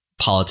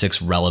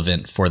politics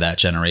relevant for that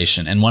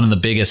generation. And one of the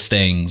biggest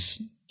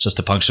things, just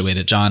to punctuate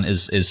it, John,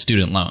 is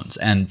student loans.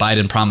 And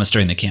Biden promised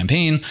during the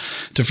campaign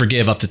to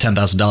forgive up to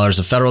 $10,000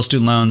 of federal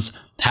student loans.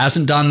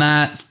 Hasn't done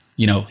that.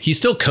 He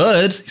still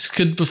could. He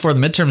could before the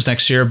midterms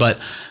next year. But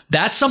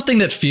that's something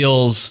that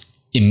feels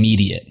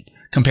immediate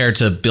compared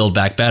to Build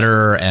Back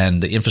Better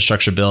and the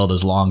infrastructure bill,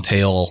 those long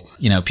tail,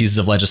 pieces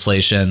of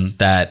legislation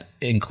that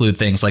include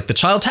things like the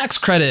child tax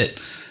credit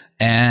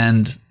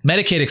and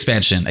Medicaid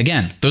expansion.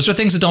 Again, those are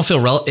things that don't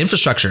feel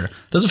infrastructure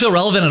doesn't feel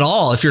relevant at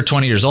all if you're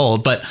 20 years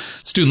old, but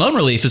student loan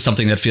relief is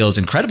something that feels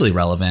incredibly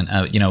relevant.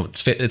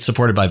 It's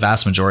supported by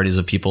vast majorities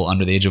of people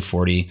under the age of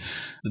 40,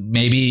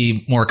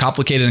 maybe more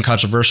complicated and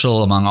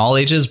controversial among all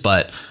ages,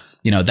 but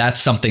that's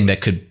something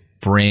that could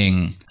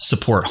bring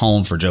support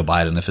home for Joe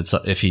Biden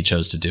if he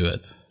chose to do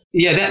it.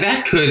 Yeah,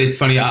 that could. It's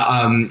funny.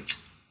 One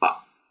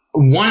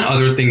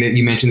other thing that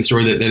you mentioned in the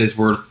story that is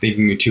worth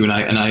thinking too,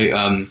 and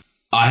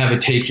I have a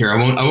take here. I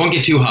won't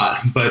get too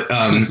hot, but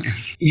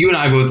you and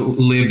I both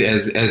lived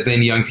as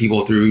then young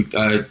people through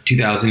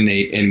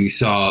 2008, and we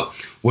saw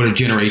what a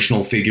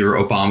generational figure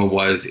Obama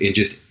was in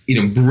just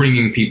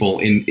bringing people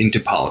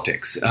into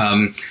politics,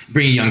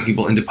 bringing young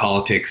people into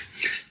politics.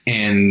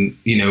 and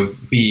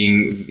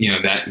being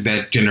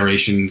that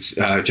generation's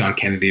John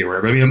Kennedy or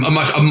whatever. I mean,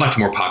 a much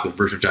more popular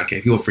version of John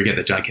Kennedy. People forget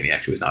that John Kennedy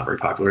actually was not very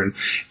popular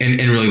and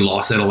really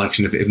lost that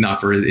election if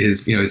not for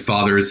his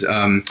father's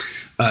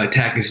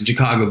tactics in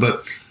Chicago.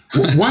 But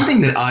one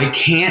thing that I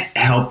can't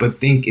help but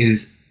think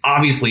is,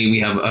 obviously we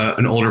have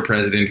an older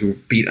president who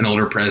beat an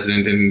older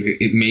president, and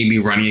it may be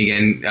running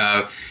again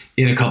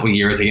in a couple of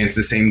years against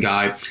the same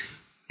guy.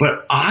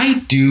 But I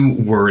do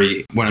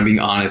worry, when I'm being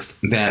honest,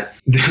 that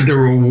the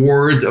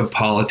rewards of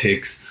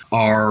politics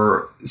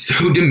are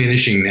so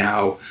diminishing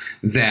now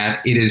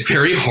that it is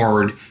very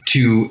hard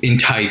to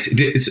entice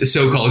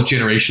so-called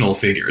generational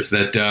figures.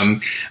 That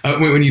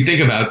when you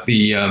think about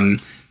the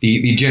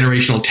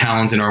generational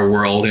talent in our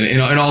world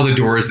and all the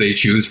doors they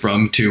choose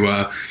from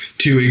to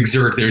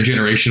exert their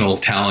generational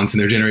talents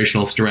and their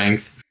generational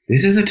strength,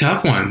 this is a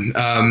tough one.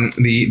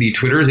 The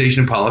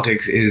Twitterization of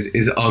politics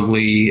is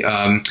ugly.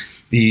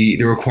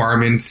 The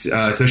requirements,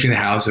 especially in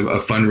the House, of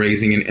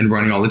fundraising and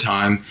running all the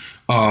time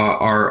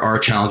are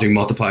challenging,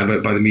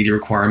 multiplied by the media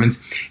requirements.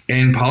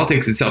 And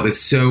politics itself is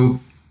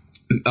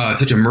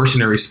such a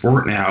mercenary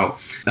sport now.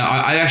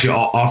 I actually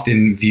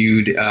often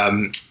viewed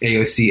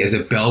AOC as a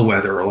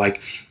bellwether.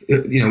 Like,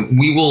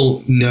 we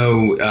will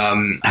know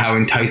how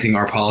enticing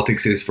our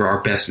politics is for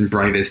our best and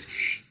brightest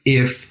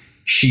if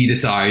she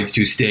decides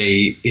to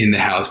stay in the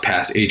House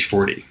past age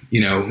 40.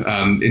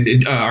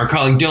 Our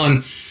colleague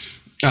Dylan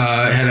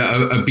had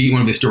a beat one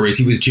of his stories.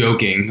 He was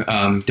joking,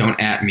 don't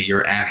at me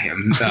or at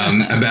him,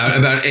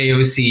 about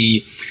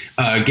AOC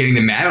getting the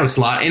Maddow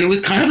slot, and it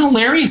was kind of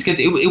hilarious because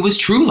it was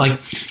true. Like,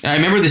 I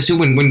remember this too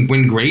when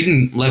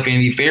Graydon left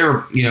Vanity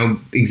Fair.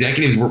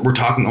 Executives were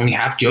talking only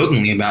half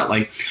jokingly about,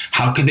 like,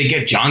 how could they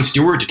get Jon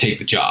Stewart to take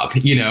the job?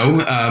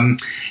 And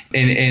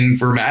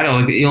for Maddow,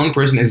 like, the only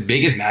person as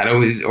big as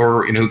Maddow is,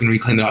 or who can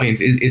reclaim the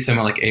audience is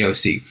someone like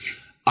AOC.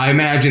 I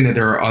imagine that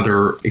there are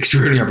other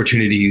extraordinary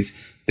opportunities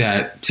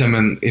that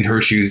someone in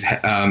her shoes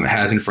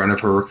has in front of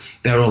her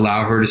that will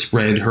allow her to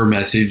spread her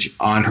message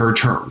on her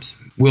terms.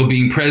 Will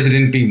being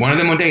president be one of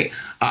them one day?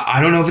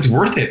 I don't know if it's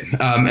worth it.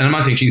 And I'm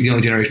not saying she's the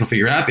only generational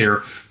figure out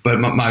there, but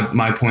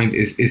my point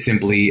is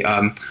simply,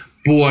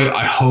 boy,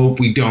 I hope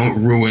we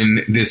don't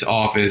ruin this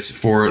office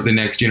for the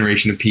next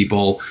generation of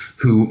people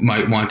who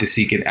might want to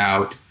seek it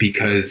out,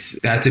 because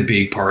that's a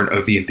big part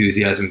of the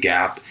enthusiasm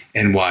gap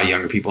and why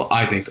younger people,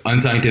 I think,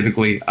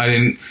 unscientifically, I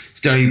didn't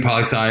study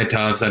poli-sci at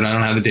Tufts, I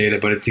don't have the data,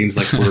 but it seems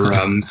like we're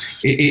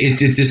it's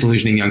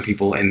disillusioning young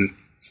people and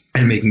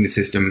making the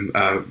system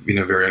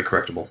very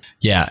uncorrectable.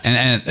 Yeah,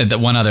 and the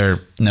one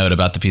other note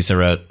about the piece I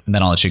wrote, and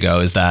then I'll let you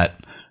go, is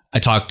that I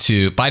talked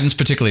to Biden's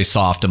particularly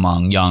soft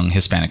among young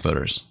Hispanic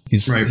voters.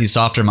 He's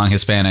softer among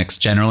Hispanics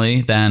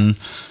generally than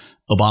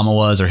Obama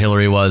was or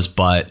Hillary was,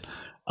 but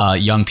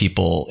young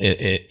people,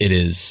 it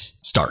is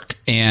stark.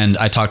 And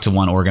I talked to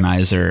one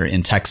organizer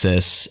in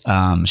Texas.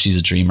 She's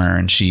a dreamer,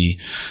 and she,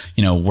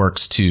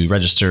 works to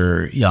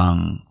register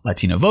young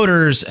Latino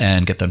voters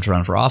and get them to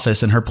run for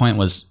office. And her point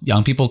was,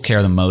 young people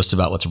care the most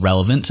about what's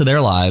relevant to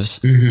their lives,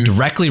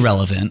 directly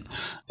relevant.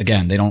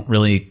 Again, they don't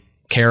really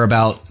care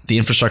about the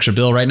infrastructure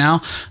bill right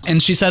now.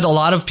 And she said a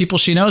lot of people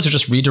she knows are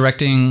just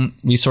redirecting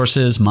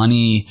resources,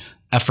 money,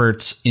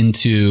 efforts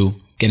into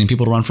getting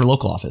people to run for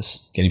local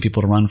office, getting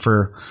people to run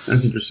for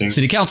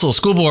city council,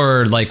 school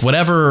board, like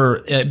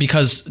whatever,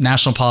 because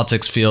national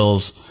politics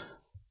feels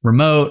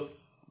remote,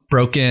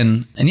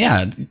 broken,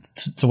 and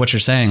to what you're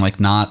saying, like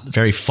not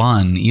very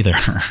fun either.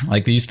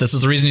 Like this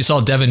is the reason you saw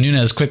Devin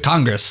Nunes quit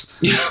Congress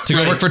to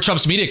go work for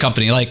Trump's media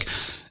company. Like,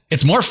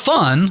 it's more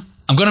fun.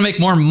 I'm going to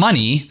make more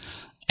money,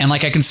 and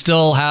like I can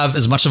still have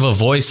as much of a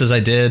voice as I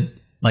did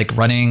like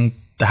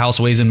running the House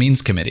Ways and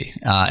Means Committee,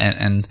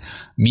 and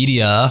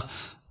media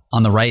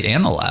on the right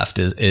and the left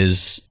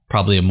is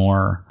probably a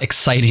more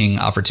exciting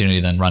opportunity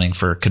than running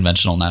for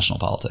conventional national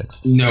politics.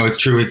 No, it's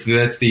true.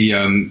 That's the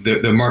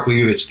Mark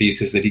Leibovich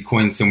thesis that he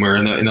coined somewhere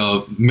in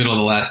the middle of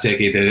the last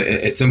decade,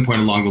 that at some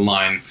point along the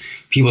line,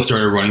 people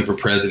started running for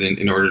president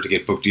in order to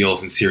get book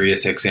deals and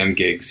Sirius XM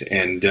gigs,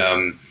 and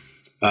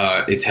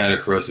it's had a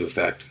corrosive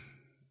effect.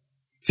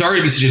 Sorry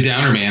to be such a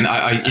downer, man.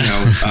 I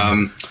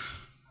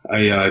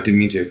didn't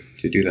mean to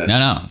do that.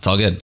 No, it's all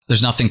good.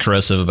 There's nothing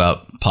corrosive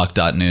about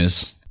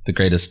Puck.News. The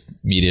greatest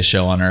media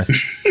show on earth.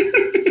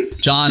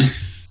 John,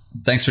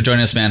 thanks for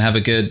joining us, man. Have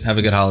a good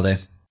holiday.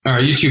 All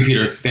right, you too,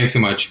 Peter. Thanks so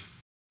much.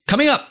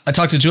 Coming up, I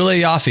talked to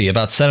Julia Ioffe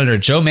about Senator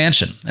Joe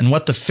Manchin and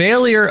what the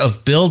failure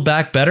of Build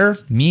Back Better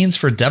means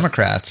for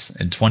Democrats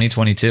in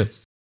 2022.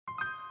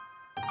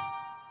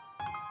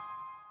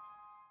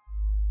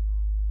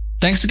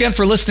 Thanks again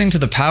for listening to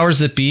The Powers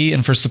That Be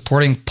and for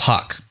supporting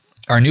Puck,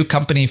 our new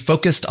company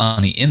focused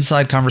on the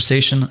inside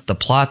conversation, the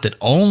plot that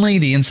only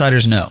the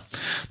insiders know,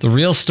 the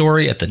real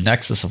story at the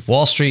nexus of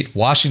Wall Street,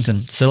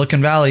 Washington,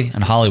 Silicon Valley,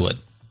 and Hollywood.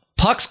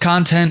 Puck's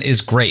content is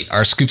great.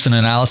 Our scoops and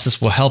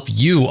analysis will help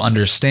you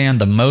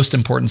understand the most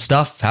important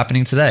stuff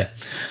happening today.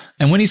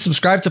 And when you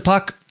subscribe to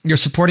Puck, you're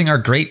supporting our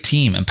great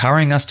team,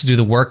 empowering us to do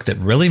the work that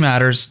really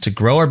matters to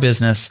grow our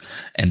business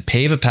and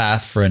pave a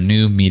path for a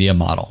new media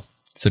model.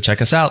 So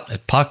check us out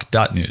at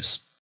Puck.News.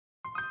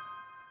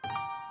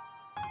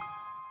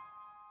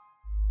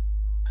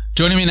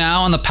 Joining me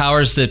now on the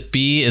powers that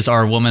be is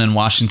our woman in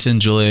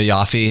Washington, Julia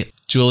Yaffe.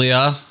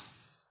 Julia,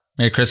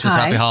 Merry Christmas,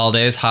 Hi. Happy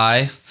Holidays.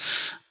 Hi.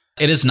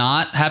 It is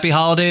not Happy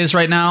Holidays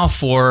right now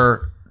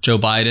for Joe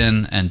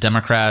Biden and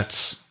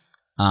Democrats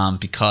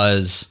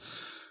because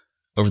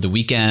over the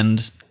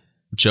weekend,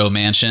 Joe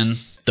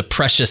Manchin, the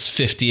precious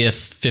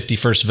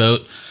 51st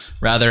vote,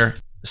 rather,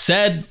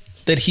 said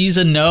that he's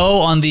a no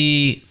on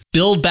the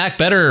Build Back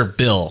Better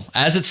bill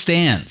as it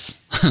stands.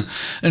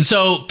 And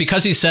so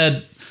because he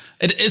said,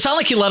 it's not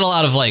like he let a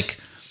lot of like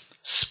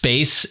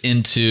space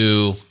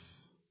into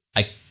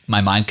my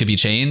mind could be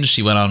changed.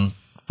 He went on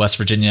West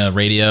Virginia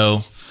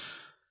radio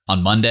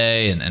on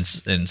Monday and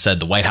said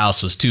the White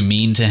House was too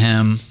mean to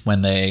him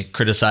when they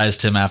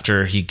criticized him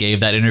after he gave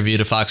that interview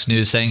to Fox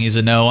News saying he's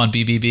a no on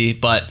BBB.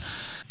 But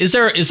is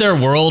there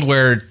a world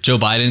where Joe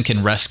Biden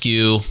can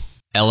rescue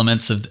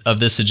elements of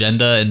this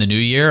agenda in the new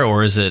year,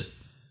 or is it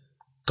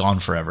gone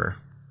forever?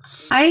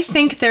 I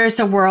think there's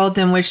a world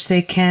in which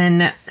they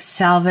can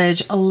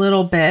salvage a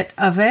little bit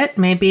of it,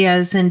 maybe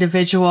as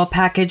individual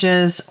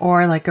packages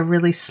or like a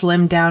really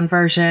slimmed down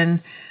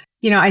version.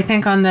 You know, I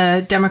think on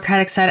the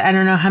Democratic side, I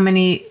don't know how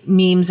many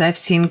memes I've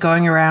seen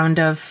going around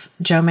of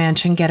Joe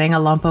Manchin getting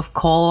a lump of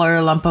coal or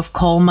a lump of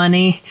coal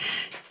money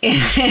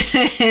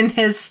in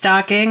his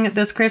stocking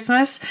this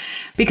Christmas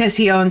because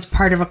he owns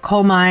part of a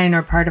coal mine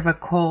or part of a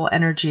coal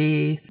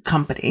energy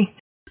company.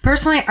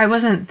 Personally, I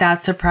wasn't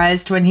that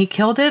surprised when he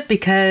killed it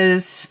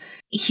because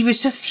he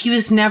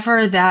was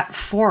never that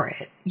for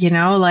it, you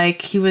know,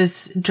 like he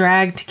was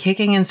dragged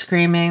kicking and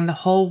screaming the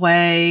whole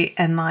way.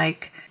 And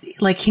like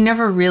he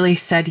never really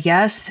said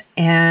yes.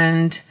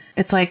 And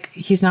it's like,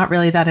 he's not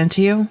really that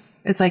into you.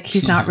 It's like, he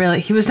was not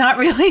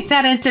really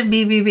that into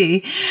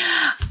BBB.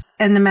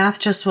 And the math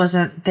just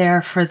wasn't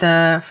there for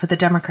the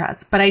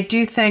Democrats. But I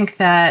do think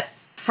that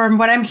from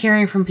what I'm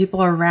hearing from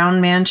people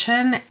around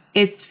Manchin,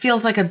 it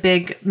feels like a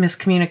big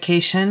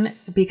miscommunication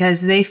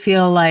because they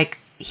feel like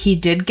he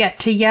did get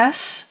to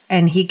yes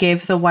and he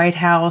gave the White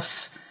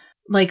House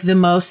like the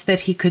most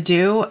that he could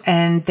do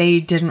and they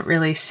didn't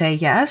really say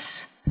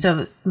yes.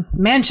 So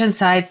Manchin's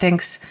side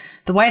thinks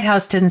the White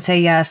House didn't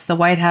say yes. The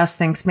White House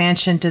thinks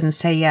Manchin didn't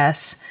say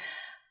yes.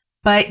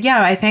 But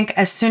yeah, I think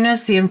as soon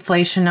as the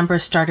inflation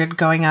numbers started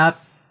going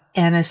up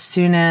and as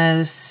soon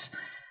as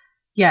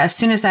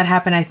that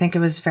happened, I think it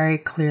was very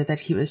clear that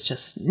he was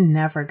just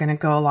never going to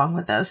go along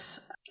with this.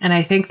 And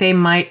I think they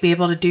might be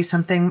able to do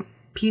something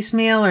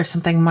piecemeal or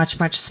something much,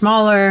 much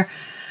smaller.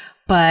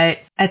 But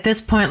at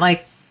this point,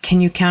 like, can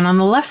you count on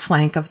the left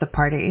flank of the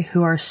party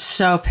who are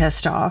so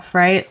pissed off,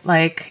 right?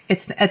 Like,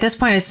 at this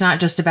point, it's not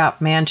just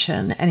about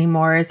Manchin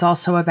anymore. It's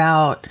also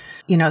about,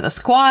 you know, the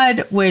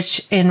squad,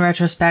 which in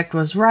retrospect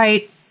was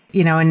right,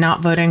 you know, and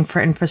not voting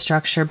for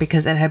infrastructure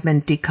because it had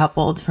been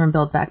decoupled from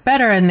Build Back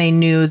Better. And they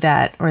knew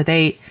that, or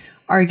they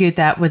argued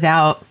that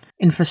without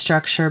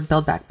infrastructure,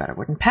 Build Back Better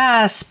wouldn't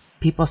pass.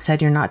 People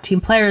said you're not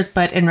team players,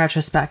 but in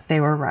retrospect,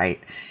 they were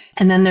right.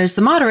 And then there's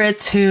the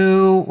moderates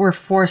who were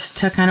forced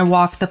to kind of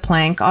walk the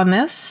plank on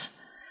this.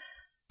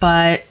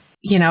 But,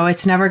 you know,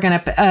 it's never going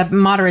to,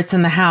 moderates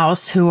in the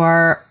House who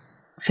are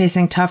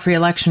facing tough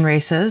re-election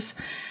races,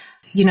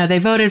 you know, they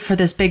voted for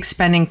this big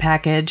spending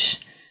package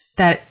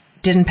that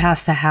didn't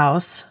pass the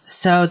House.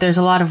 So there's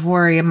a lot of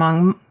worry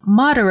among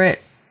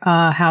moderate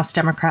House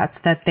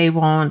Democrats that they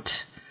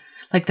won't,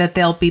 like that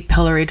they'll be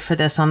pilloried for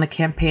this on the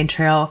campaign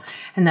trail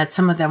and that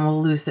some of them will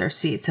lose their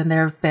seats. And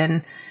there have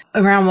been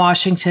around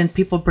Washington,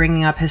 people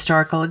bringing up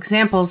historical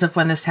examples of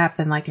when this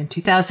happened, like in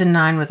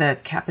 2009 with a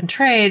cap and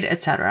trade,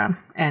 et cetera,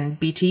 and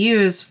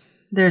BTUs.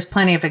 There's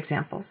plenty of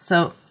examples.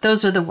 So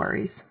those are the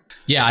worries.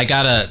 Yeah, I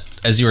got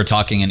as you were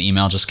talking, an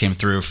email just came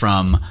through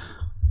from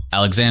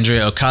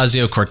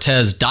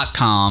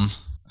AlexandriaOcasio-Cortez.com,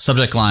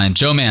 subject line,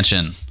 Joe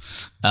Manchin,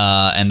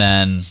 and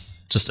then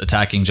just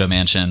attacking Joe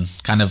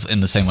Manchin, kind of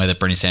in the same way that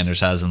Bernie Sanders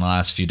has in the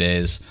last few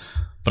days,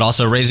 but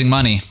also raising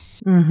money.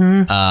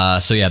 Mm-hmm.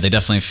 So yeah, they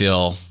definitely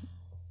feel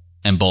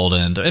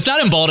emboldened. If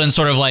not emboldened,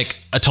 sort of like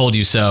a told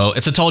you so.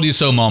 It's a told you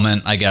so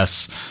moment, I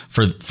guess,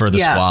 for the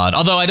squad.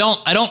 Although I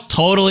don't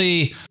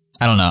totally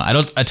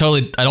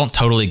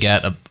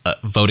get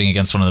voting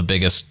against one of the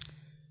biggest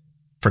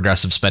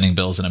progressive spending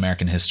bills in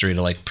American history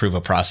to like prove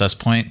a process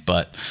point,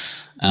 but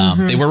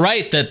they were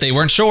right that they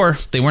weren't sure.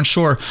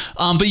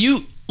 But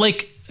you,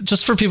 like,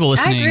 just for people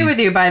listening, I agree with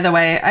you, by the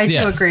way. I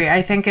do agree.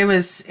 I think it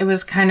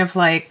was kind of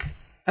like,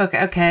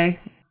 okay,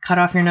 cut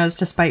off your nose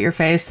to spite your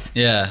face.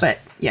 Yeah. But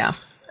yeah.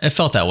 It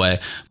felt that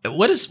way.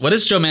 What is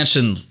Joe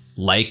Manchin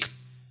like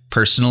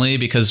personally?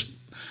 Because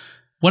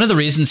one of the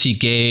reasons he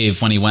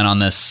gave when he went on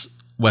this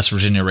West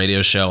Virginia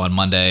radio show on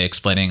Monday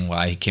explaining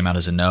why he came out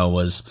as a no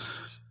was,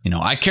 you know,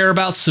 I care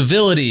about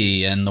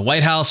civility and the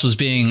White House was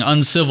being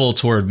uncivil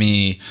toward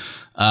me,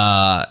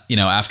 you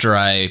know, after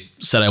I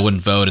said I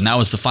wouldn't vote. And that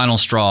was the final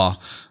straw.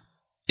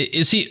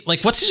 Is he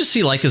like, what's he just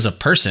see like as a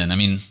person? I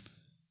mean,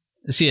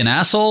 is he an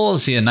asshole?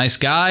 Is he a nice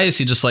guy? Is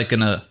he just like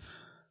a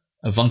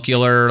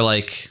avuncular,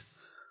 like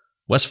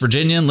West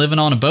Virginian living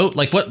on a boat?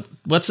 Like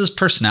what's his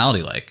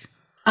personality like?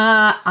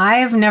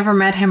 I've never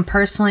met him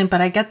personally,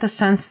 but I get the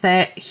sense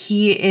that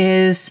he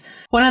is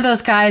one of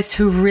those guys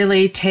who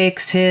really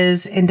takes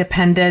his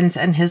independence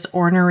and his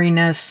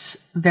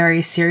orneriness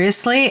very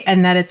seriously,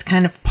 and that it's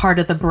kind of part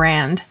of the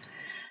brand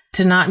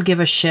to not give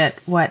a shit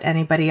what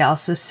anybody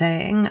else is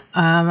saying.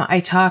 I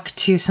talked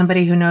to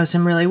somebody who knows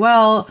him really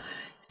well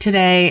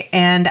today,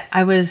 and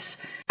I was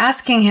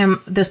asking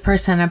him, this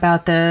person,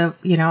 about the,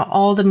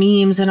 all the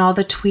memes and all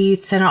the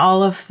tweets and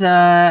all of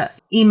the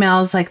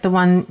emails, like the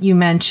one you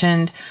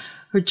mentioned,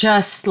 were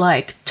just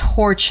like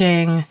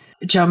torching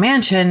Joe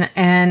Manchin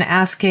and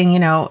asking,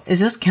 is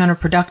this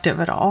counterproductive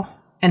at all?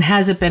 And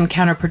has it been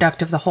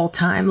counterproductive the whole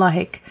time?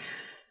 Like,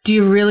 do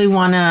you really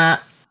want to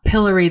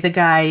pillory the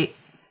guy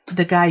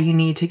you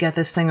need to get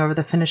this thing over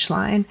the finish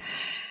line? And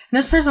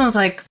this person was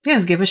like, he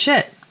doesn't give a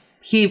shit.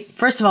 He,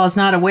 first of all, is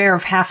not aware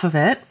of half of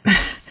it.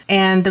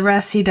 And the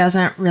rest he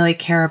doesn't really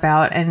care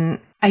about. And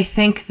I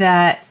think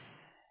that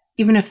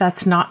even if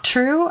that's not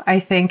true, I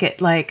think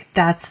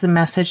that's the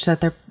message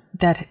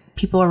that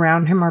people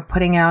around him are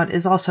putting out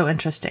is also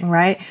interesting,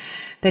 right?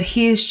 That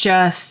he's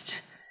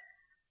just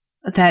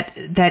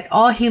that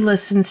all he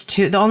listens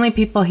to, the only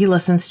people he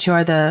listens to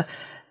are the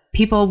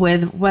people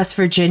with West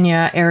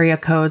Virginia area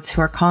codes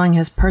who are calling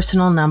his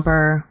personal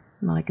number.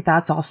 Like,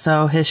 that's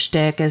also his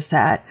shtick, is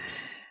that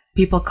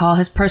people call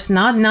his person,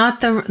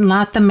 not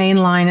the main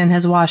line in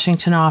his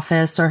Washington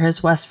office or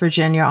his West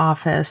Virginia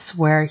office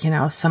where,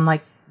 some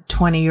like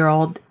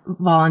 20-year-old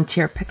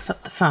volunteer picks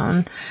up the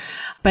phone.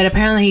 But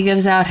apparently he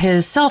gives out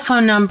his cell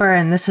phone number,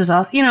 and this is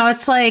all,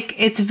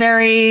 it's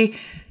very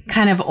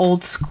kind of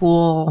old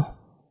school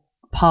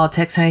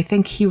politics. And I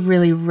think he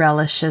really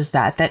relishes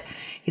that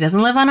he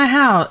doesn't live in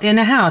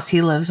a house.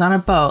 He lives on a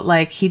boat.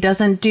 Like, he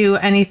doesn't do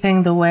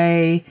anything the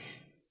way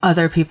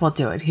other people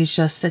do it. He's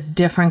just a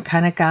different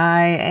kind of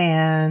guy,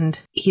 and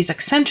he's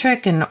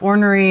eccentric and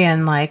ornery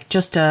and like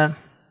just a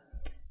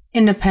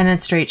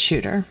independent straight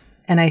shooter.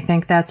 And I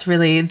think that's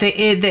really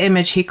the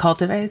image he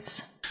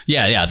cultivates.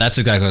 Yeah, that's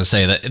exactly what I was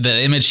saying.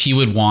 The image he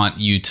would want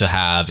you to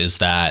have is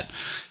that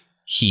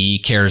he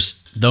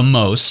cares the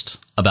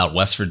most about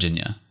West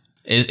Virginia.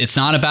 It's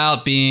not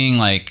about being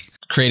like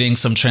creating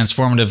some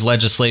transformative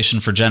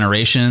legislation for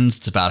generations.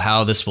 It's about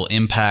how this will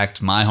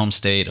impact my home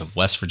state of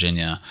West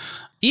Virginia.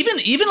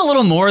 Even a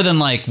little more than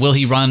like, will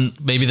he run?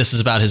 Maybe this is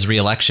about his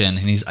reelection,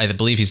 and I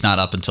believe he's not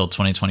up until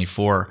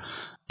 2024.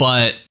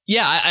 But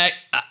yeah,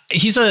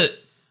 he's a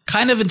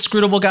kind of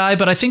inscrutable guy.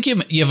 But I think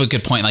you have a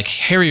good point. Like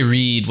Harry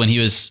Reid, when he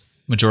was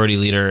majority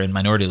leader and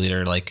minority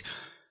leader, like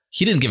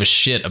he didn't give a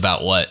shit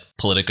about what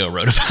Politico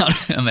wrote about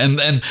him.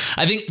 And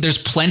I think there's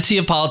plenty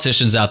of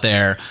politicians out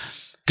there,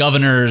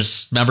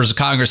 governors, members of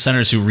Congress,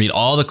 senators, who read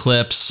all the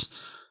clips,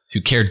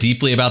 who care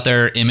deeply about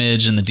their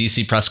image in the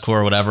DC press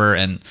corps or whatever.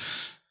 And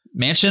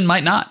Manchin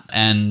might not.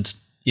 And,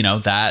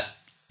 that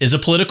is a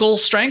political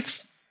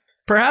strength,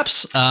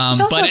 perhaps. It's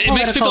also but it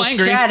makes people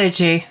angry.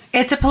 Strategy.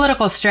 It's a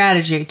political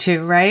strategy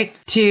too, right?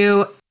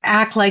 To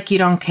act like you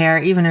don't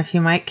care, even if you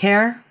might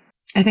care.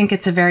 I think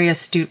it's a very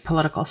astute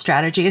political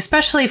strategy,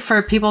 especially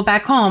for people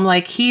back home.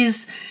 Like,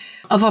 he's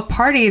of a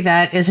party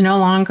that is no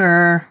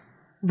longer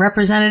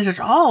represented at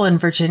all in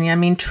Virginia. I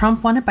mean,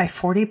 Trump won it by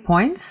 40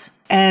 points,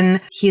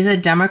 and he's a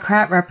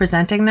Democrat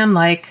representing them.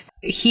 Like,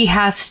 he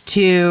has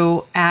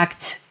to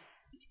act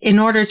in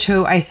order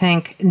to, I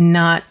think,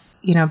 not,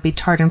 be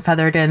tarred and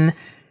feathered in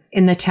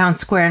the town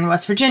square in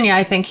West Virginia.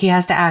 I think he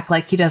has to act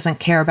like he doesn't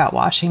care about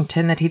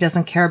Washington, that he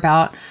doesn't care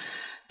about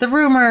the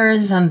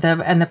rumors and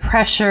the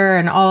pressure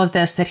and all of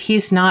this, that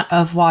he's not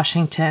of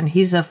Washington,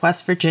 he's of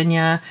West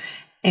Virginia,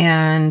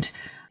 and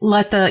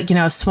let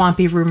the,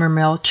 swampy rumor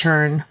mill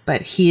churn.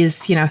 But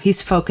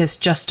he's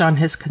focused just on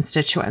his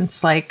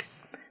constituents. Like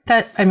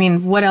that. I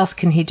mean, what else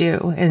can he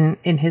do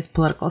in his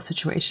political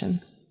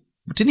situation?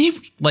 Didn't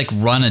he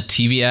run a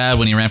TV ad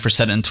when he ran for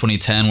Senate in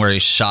 2010 where he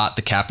shot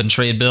the cap and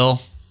trade bill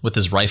with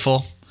his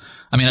rifle?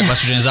 I mean,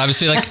 West Virginia is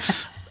obviously like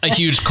a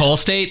huge coal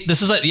state.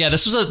 This is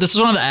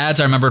one of the ads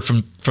I remember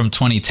from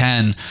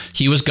 2010.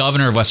 He was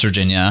governor of West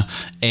Virginia,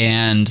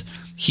 and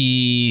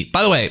he,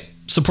 by the way,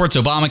 supports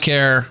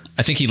Obamacare.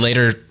 I think he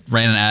later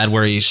ran an ad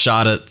where he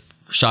shot a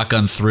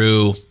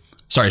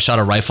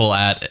rifle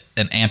at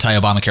an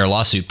anti-Obamacare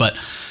lawsuit. But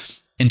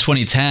in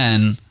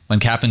 2010, when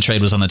cap and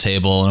trade was on the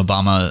table and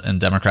Obama and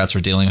Democrats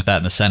were dealing with that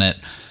in the Senate,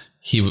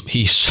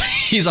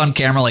 he's on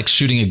camera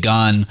shooting a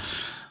gun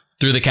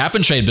through the cap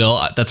and trade bill.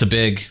 But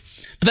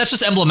that's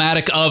just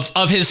emblematic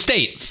of his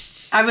state.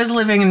 I was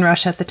living in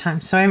Russia at the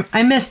time, so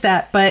I missed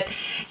that. But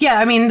yeah,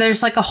 I mean,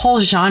 there's a whole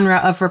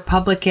genre of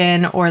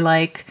Republican or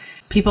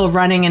people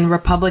running in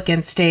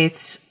Republican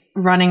states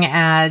running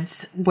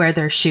ads where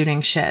they're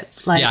shooting shit.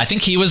 Yeah, I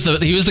think he was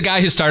the guy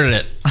who started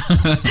it.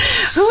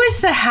 Who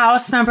is the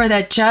House member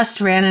that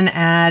just ran an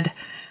ad?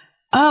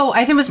 Oh, I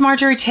think it was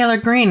Marjorie Taylor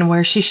Greene,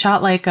 where she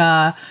shot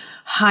a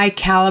high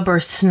caliber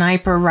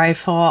sniper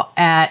rifle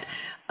at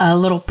a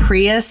little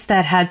Prius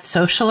that had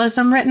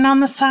socialism written on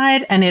the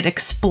side, and it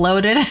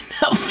exploded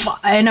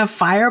in a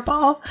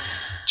fireball.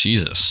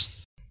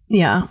 Jesus.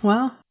 Yeah,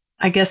 well,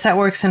 I guess that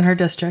works in her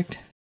district.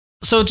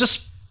 So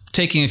just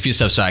taking a few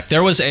steps back, it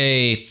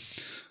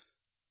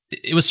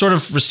was sort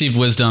of received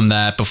wisdom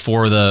that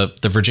before the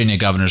Virginia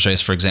governor's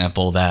race, for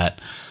example, that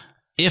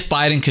if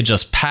Biden could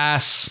just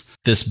pass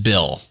this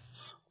bill,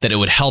 that it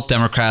would help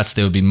Democrats,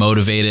 they would be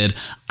motivated.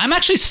 I'm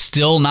actually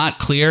still not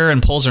clear,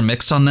 and polls are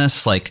mixed on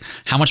this, like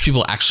how much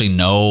people actually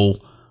know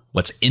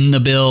what's in the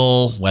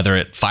bill, whether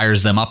it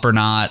fires them up or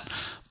not.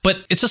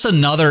 But it's just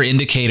another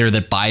indicator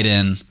that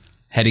Biden,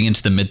 heading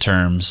into the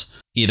midterms,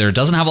 either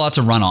doesn't have a lot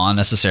to run on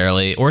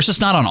necessarily, or it's just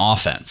not on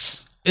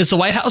offense. Is the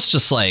White House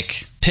just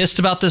like pissed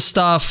about this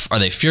stuff? Are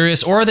they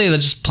furious? Or are they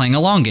just playing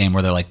a long game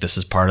where they're like, this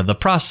is part of the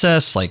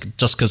process? Like,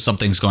 just because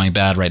something's going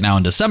bad right now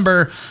in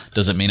December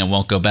doesn't mean it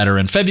won't go better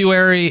in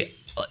February.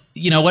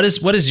 You know, what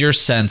is your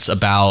sense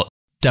about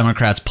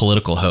Democrats'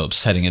 political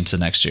hopes heading into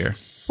next year?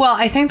 Well,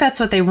 I think that's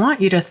what they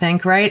want you to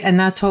think, right? And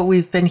that's what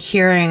we've been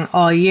hearing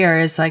all year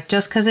is like,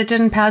 just because it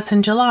didn't pass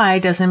in July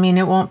doesn't mean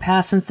it won't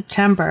pass in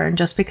September. And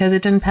just because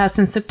it didn't pass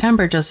in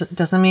September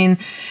doesn't mean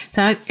it's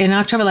not in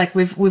October. Like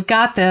we've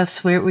got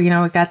this,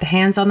 we've got the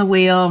hands on the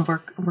wheel and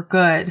we're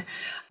good.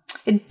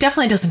 It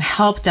definitely doesn't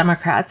help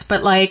Democrats,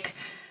 but like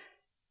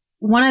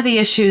one of the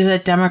issues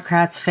that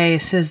Democrats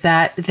face is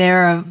that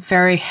they're a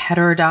very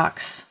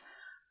heterodox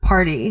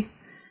party.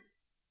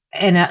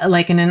 In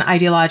an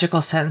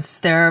ideological sense,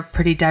 they're a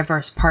pretty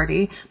diverse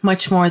party,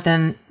 much more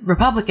than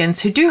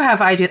Republicans, who do have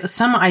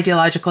some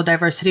ideological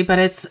diversity, but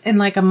it's in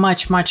like a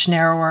much, much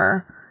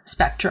narrower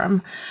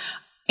spectrum.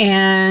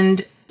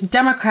 And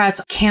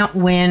Democrats can't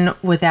win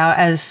without,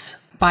 as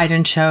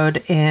Biden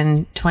showed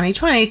in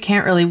 2020,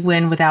 can't really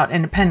win without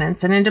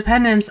independents. And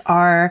independents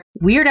are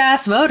weird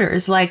ass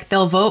voters. Like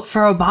they'll vote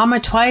for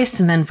Obama twice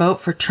and then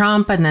vote for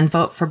Trump and then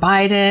vote for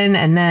Biden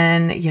and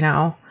then,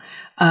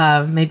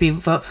 maybe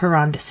vote for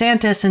Ron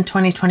DeSantis in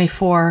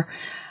 2024.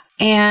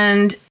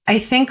 And I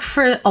think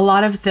for a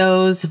lot of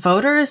those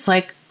voters,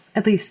 like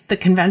at least the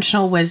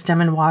conventional wisdom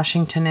in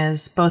Washington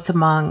is both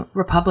among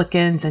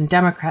Republicans and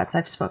Democrats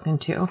I've spoken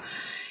to,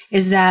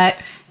 is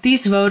that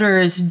these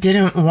voters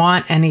didn't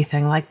want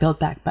anything like Build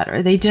Back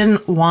Better. They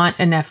didn't want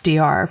an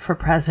FDR for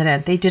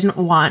president. They didn't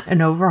want an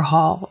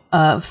overhaul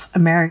of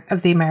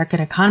the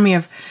American economy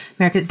of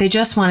America. They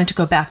just wanted to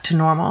go back to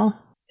normal.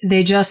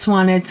 They just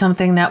wanted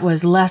something that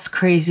was less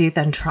crazy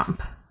than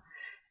Trump.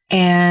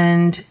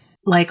 And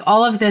like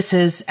all of this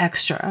is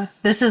extra.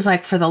 This is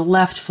like for the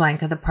left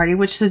flank of the party,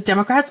 which the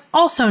Democrats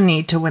also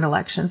need to win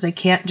elections. They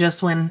can't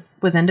just win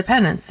with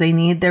independents. They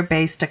need their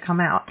base to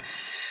come out.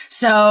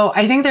 So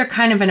I think they're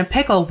kind of in a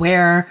pickle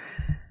where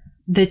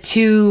the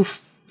two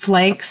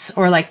flanks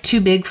or like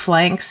two big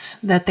flanks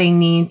that they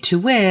need to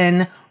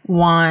win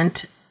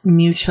want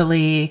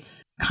mutually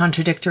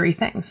contradictory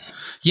things.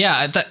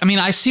 Yeah,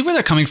 I see where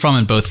they're coming from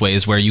in both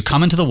ways, where you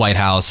come into the White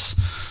House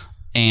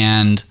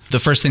and the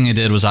first thing they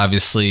did was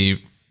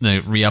obviously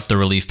re-up the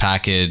relief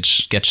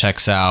package, get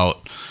checks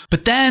out.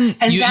 But then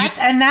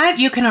that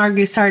you can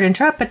argue, sorry to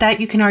interrupt, but that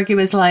you can argue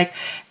is like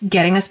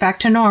getting us back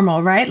to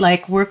normal, right?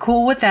 Like we're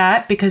cool with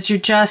that because we're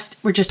just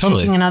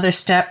totally taking another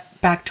step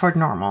back toward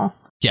normal.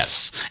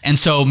 Yes. And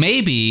so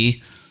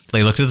maybe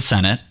they looked at the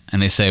Senate and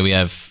they say we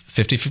have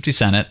 50-50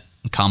 Senate,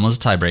 Kamala's a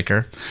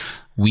tiebreaker.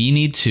 We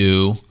need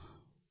to,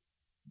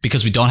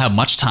 because we don't have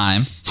much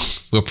time,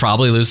 we'll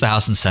probably lose the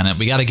House and Senate.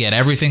 We got to get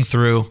everything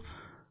through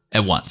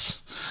at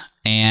once.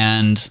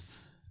 And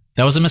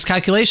that was a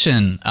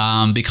miscalculation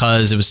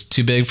because it was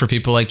too big for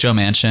people like Joe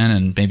Manchin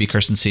and maybe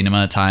Kirsten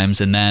Sinema at times.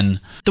 And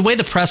then the way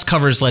the press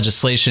covers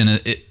legislation,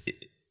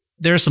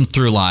 there are some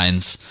through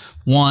lines.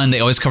 One, they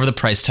always cover the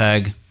price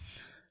tag.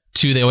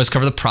 Two, they always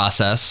cover the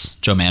process.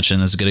 Joe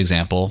Manchin is a good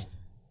example.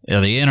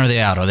 Are they in or are they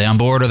out? Are they on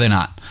board or are they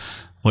not?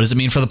 What does it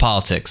mean for the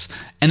politics?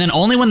 And then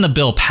only when the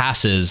bill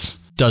passes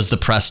does the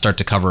press start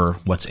to cover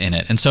what's in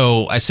it. And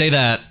so I say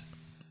that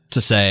to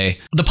say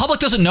the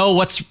public doesn't know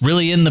what's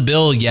really in the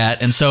bill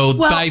yet. And so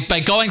by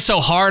going so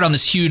hard on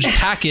this huge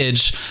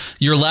package,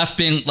 you're left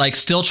being like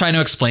still trying to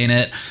explain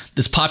it.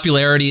 This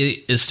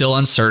popularity is still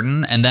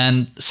uncertain. And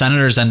then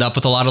senators end up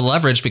with a lot of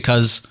leverage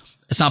because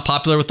it's not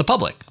popular with the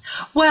public.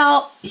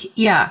 Well,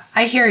 yeah,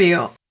 I hear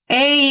you.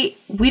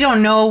 We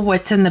don't know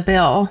what's in the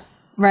bill.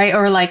 Right.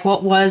 Or like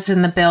what was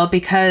in the bill,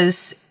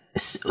 because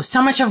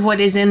so much of what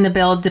is in the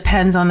bill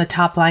depends on the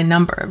top line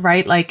number.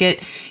 Right. Like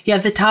you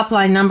have the top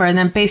line number and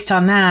then based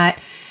on that,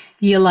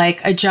 you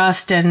like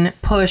adjust and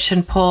push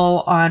and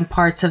pull on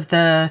parts of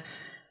the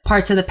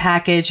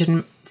package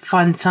and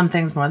fund some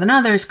things more than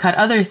others, cut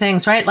other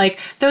things. Right. Like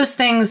those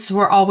things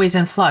were always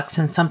in flux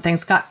and some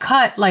things got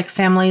cut, like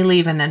family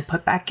leave and then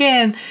put back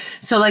in.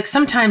 So like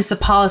sometimes the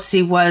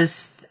policy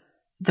was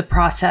the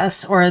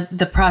process or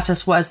the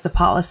process was the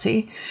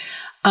policy.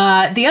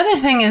 The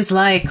other thing is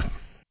like,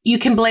 you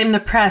can blame the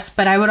press,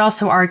 but I would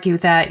also argue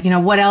that,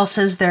 what else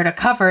is there to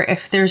cover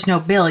if there's no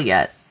bill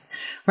yet?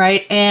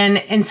 Right. And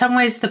in some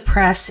ways, the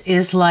press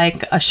is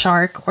like a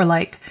shark or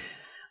like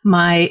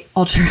my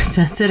ultra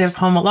sensitive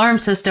home alarm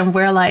system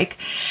where like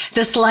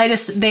the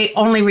slightest, they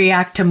only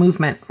react to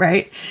movement.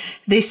 Right.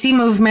 They see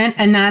movement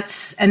and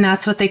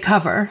that's what they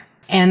cover.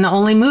 And the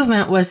only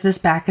movement was this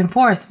back and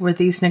forth with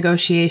these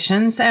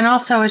negotiations. And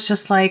also it's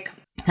just like,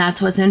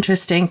 That's what's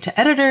interesting to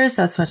editors.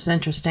 That's what's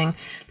interesting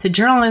to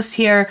journalists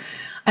here.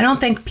 I don't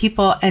think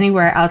people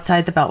anywhere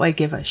outside the Beltway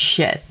give a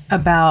shit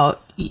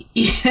about,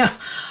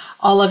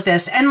 all of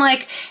this. And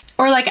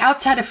or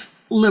outside of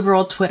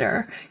liberal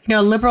Twitter,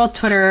 liberal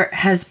Twitter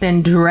has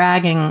been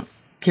dragging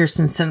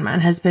Kyrsten Sinema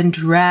and has been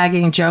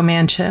dragging Joe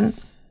Manchin.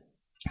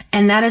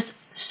 And that is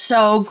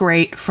so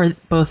great for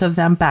both of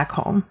them back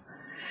home.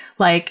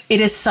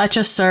 It is such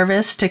a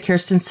service to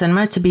Kyrsten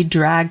Sinema to be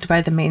dragged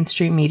by the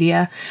mainstream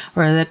media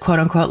or the quote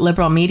unquote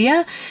liberal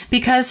media,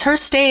 because her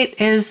state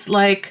is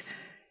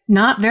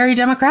not very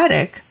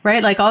democratic,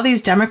 right? All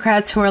these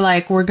Democrats who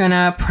are we're going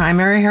to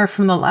primary her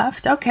from the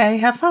left. Okay,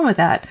 have fun with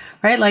that,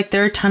 right?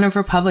 There are a ton of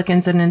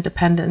Republicans and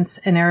independents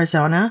in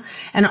Arizona.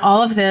 And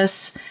all of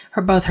this,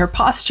 both her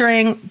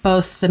posturing,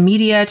 both the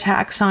media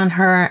attacks on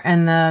her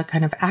and the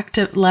kind of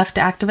left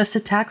activist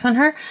attacks on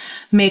her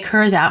make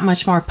her that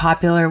much more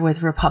popular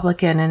with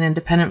Republican and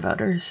independent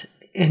voters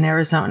in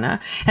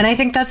Arizona. And I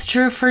think that's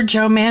true for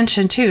Joe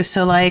Manchin too.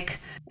 So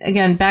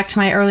again, back to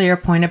my earlier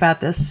point about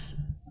this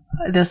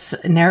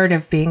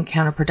narrative being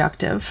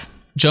counterproductive.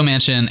 Joe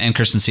Manchin and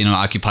Kyrsten Sinema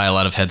occupy a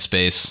lot of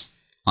headspace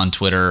on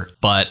Twitter,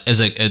 but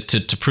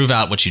to prove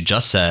out what you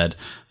just said,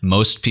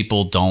 most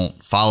people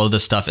don't follow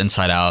this stuff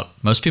inside out.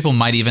 Most people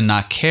might even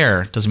not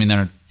care. Doesn't mean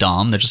they're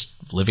dumb. They're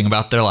just living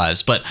about their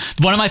lives. But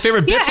one of my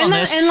favorite bits on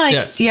this. Go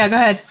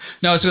ahead.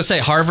 No, I was going to say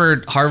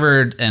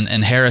Harvard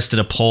and Harris did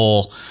a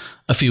poll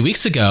a few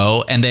weeks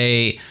ago, and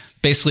they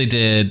basically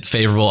did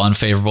favorable,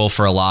 unfavorable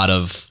for a lot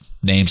of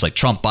names like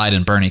Trump,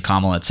 Biden, Bernie,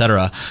 Kamala,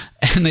 etc.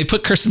 And they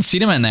put Kyrsten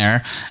Sinema in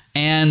there,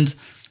 and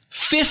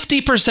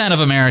 50% of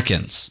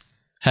Americans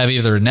have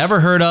either never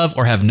heard of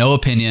or have no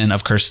opinion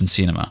of Kyrsten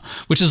Sinema,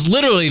 which is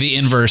literally the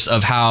inverse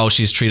of how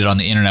she's treated on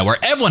the internet,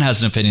 where everyone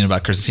has an opinion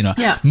about Kyrsten Sinema.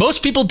 Yeah.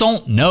 Most people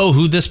don't know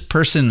who this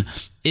person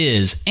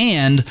is.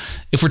 And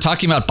if we're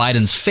talking about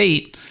Biden's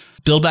fate,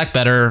 Build Back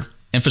Better,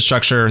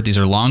 infrastructure, these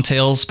are long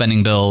tail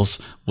spending bills.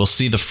 We'll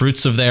see the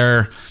fruits of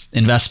their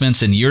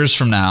investments in years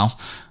from now.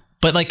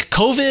 But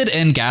COVID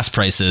and gas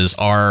prices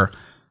are,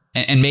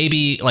 and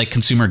maybe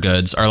consumer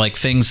goods are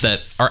things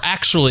that are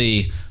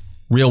actually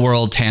real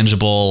world,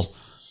 tangible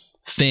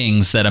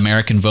things that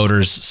American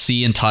voters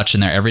see and touch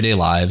in their everyday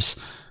lives.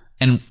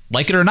 And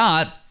like it or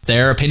not,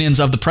 their opinions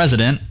of the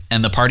president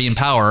and the party in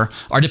power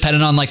are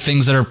dependent on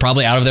things that are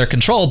probably out of their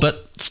control,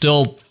 but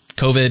still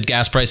COVID,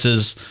 gas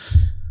prices,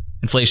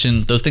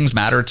 inflation, those things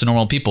matter to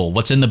normal people.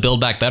 What's in the Build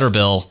Back Better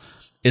bill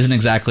isn't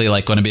exactly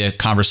going to be a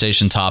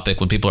conversation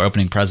topic when people are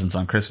opening presents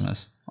on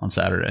Christmas on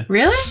Saturday.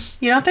 Really?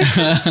 You don't think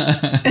so?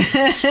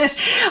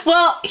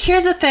 Well,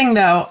 here's the thing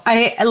though.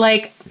 I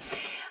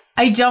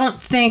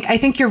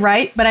think you're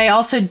right, but I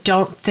also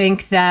don't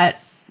think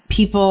that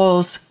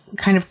people's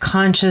kind of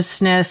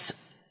consciousness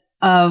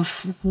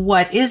of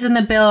what is in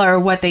the bill or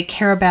what they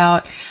care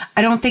about,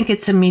 I don't think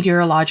it's a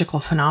meteorological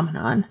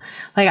phenomenon.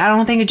 I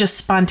don't think it just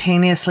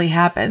spontaneously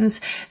happens.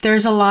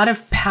 There's a lot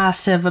of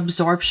passive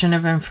absorption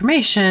of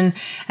information,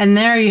 and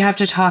there you have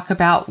to talk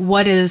about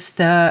what is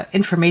the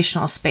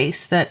informational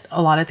space that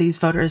a lot of these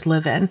voters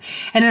live in.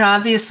 And it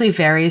obviously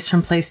varies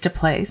from place to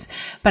place.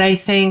 But I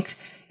think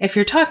if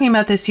you're talking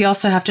about this, you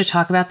also have to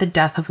talk about the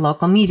death of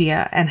local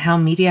media and how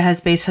media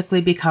has basically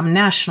become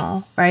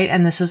national, right?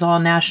 And this is all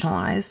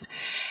nationalized.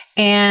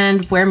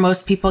 And where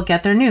most people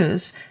get their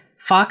news.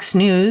 Fox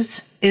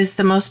News is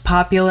the most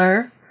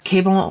popular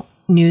cable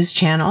news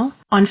channel.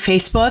 On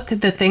Facebook,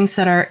 the things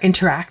that are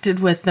interacted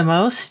with the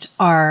most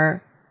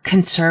are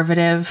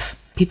conservative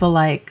people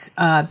like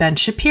Ben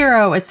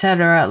Shapiro,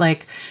 etc.,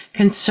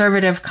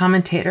 conservative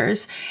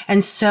commentators.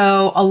 And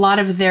so a lot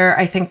of their,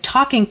 I think,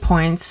 talking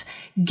points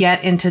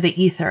get into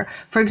the ether.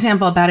 For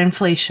example, about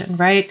inflation,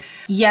 right?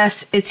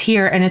 Yes, it's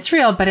here and it's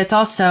real, but it's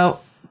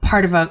also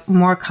part of a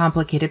more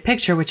complicated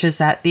picture, which is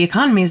that the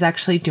economy is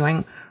actually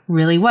doing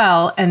really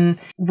well and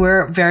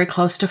we're very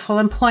close to full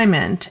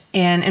employment.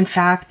 And in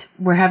fact,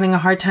 we're having a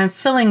hard time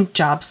filling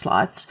job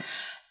slots.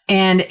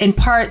 And in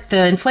part,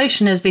 the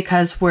inflation is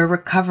because we're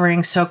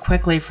recovering so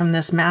quickly from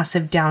this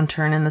massive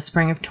downturn in the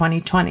spring of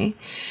 2020.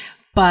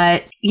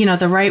 But,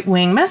 the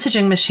right-wing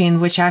messaging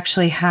machine, which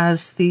actually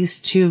has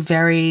these two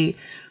very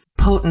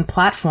potent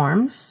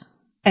platforms,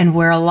 and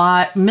where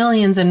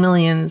millions and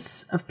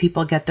millions of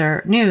people get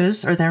their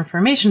news or their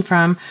information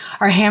from,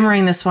 are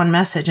hammering this one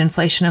message: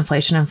 inflation,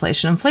 inflation,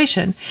 inflation,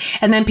 inflation.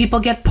 And then people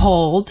get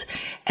polled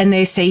and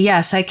they say,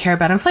 yes, I care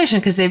about inflation,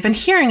 because they've been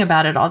hearing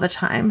about it all the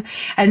time.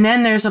 And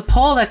then there's a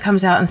poll that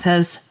comes out and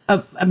says,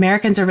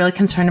 Americans are really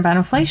concerned about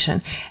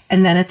inflation.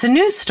 And then it's a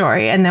news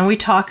story. And then we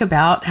talk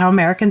about how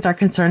Americans are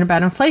concerned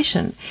about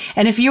inflation.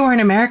 And if you were an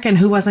American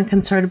who wasn't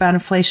concerned about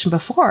inflation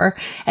before,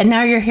 and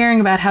now you're hearing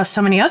about how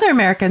so many other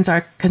Americans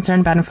are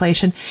concerned about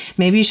inflation,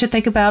 maybe you should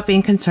think about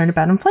being concerned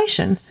about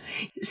inflation.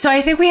 So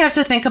I think we have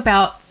to think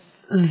about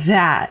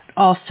that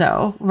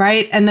also,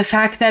 right? And the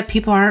fact that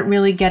people aren't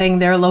really getting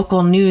their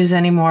local news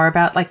anymore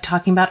about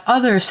talking about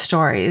other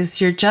stories.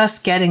 You're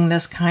just getting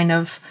this kind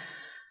of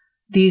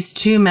these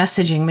two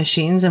messaging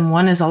machines, and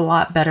one is a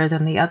lot better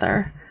than the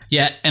other.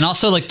 Yeah. And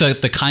also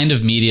the kind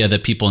of media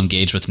that people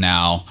engage with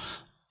now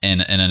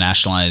in a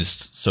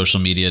nationalized social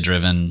media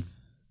driven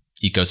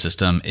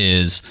ecosystem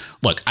is,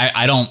 look,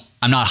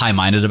 I'm not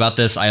high-minded about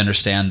this. I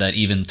understand that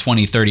even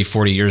 20, 30,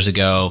 40 years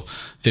ago,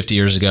 50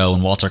 years ago,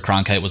 when Walter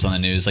Cronkite was on the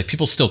news, like,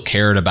 people still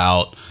cared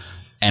about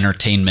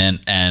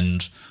entertainment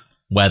and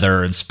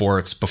weather and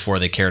sports before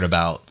they cared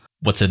about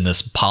what's in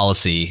this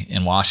policy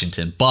in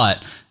Washington.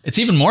 But it's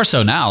even more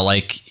so now.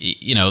 Like,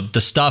 you know,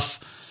 the stuff,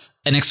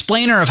 an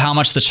explainer of how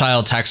much the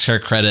child tax care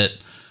credit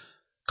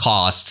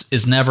costs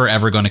is never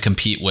ever going to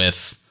compete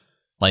with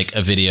like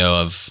a video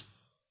of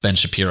Ben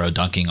Shapiro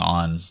dunking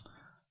on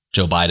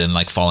Joe Biden,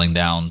 like falling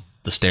down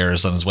the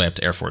stairs on his way up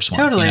to Air Force One.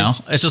 Totally. You know,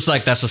 it's just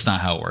like, that's just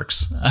not how it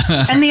works.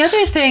 And the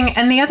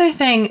other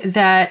thing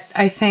that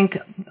I think,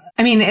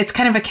 I mean, it's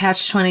kind of a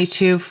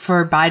catch-22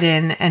 for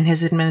Biden and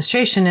his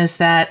administration is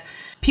that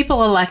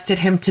people elected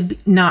him to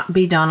not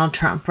be Donald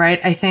Trump,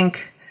 right? I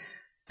think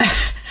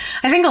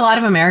a lot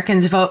of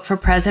Americans vote for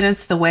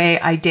presidents the way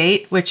I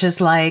date, which is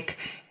like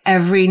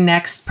every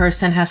next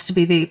person has to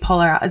be the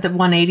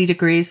 180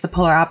 degrees, the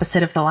polar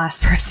opposite of the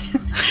last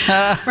person.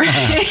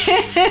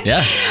 Right?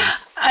 Yeah.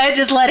 I'm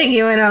just letting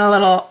you in on a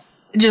little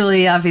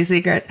Julie obviously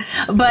secret.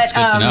 But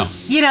good to know.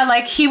 You know,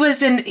 like he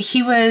was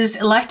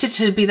elected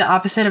to be the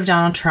opposite of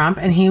Donald Trump,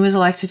 and he was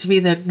elected to be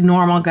the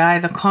normal guy,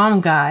 the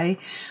calm guy.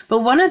 But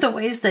one of the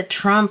ways that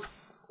Trump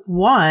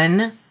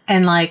won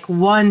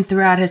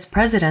throughout his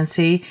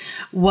presidency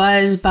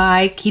was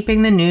by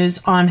keeping the news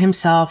on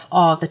himself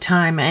all the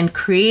time and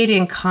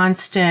creating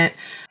constant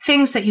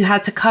things that you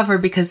had to cover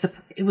because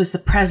it was the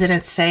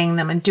president saying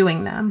them and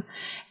doing them.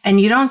 And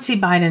you don't see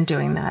Biden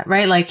doing that,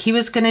 right? Like he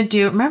was going to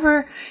do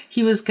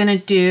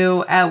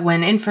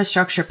when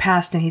infrastructure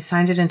passed and he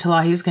signed it into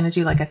law, he was going to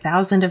do like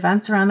 1,000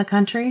 events around the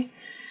country.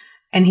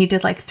 And he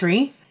did like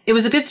 3. It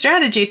was a good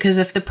strategy because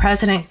if the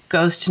president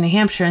goes to New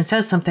Hampshire and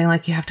says something,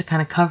 like you have to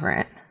kind of cover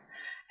it.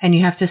 And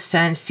you have to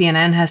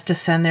CNN has to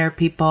send their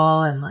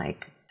people, and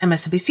like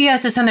MSNBC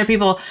has to send their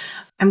people.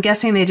 I'm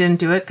guessing they didn't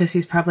do it because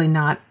he's probably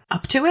not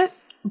up to it.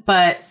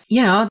 But,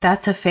 you know,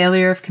 that's a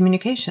failure of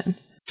communication.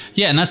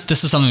 Yeah, and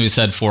this is something we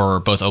said for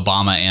both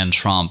Obama and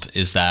Trump,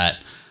 is that,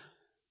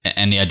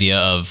 and the idea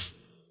of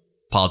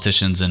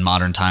politicians in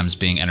modern times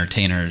being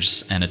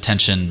entertainers and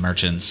attention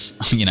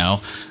merchants, you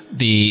know,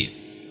 the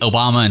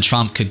Obama and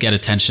Trump could get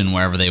attention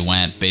wherever they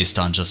went based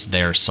on just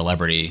their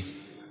celebrity.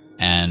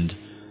 And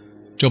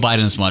Joe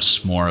Biden is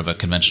much more of a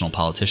conventional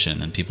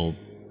politician, and people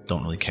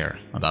don't really care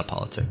about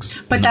politics.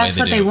 But that's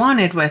what they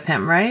wanted with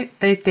him, right?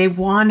 They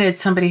wanted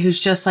somebody who's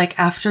just like,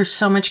 after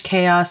so much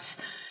chaos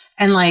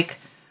and like,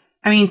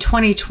 I mean,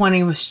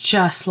 2020 was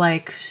just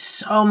like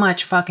so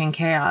much fucking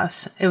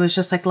chaos. It was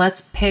just like,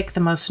 let's pick the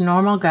most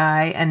normal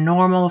guy, and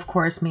normal, of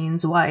course,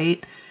 means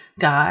white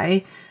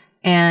guy,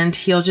 and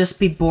he'll just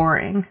be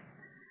boring.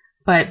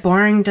 But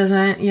boring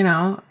doesn't, you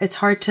know, it's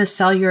hard to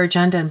sell your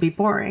agenda and be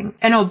boring.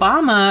 And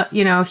Obama,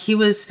 you know, he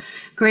was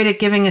great at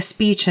giving a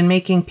speech and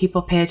making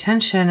people pay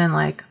attention and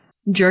like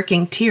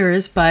jerking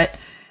tears, but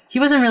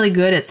he wasn't really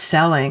good at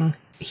selling.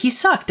 He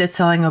sucked at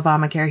selling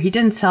Obamacare. He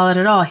didn't sell it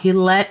at all. He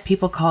let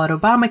people call it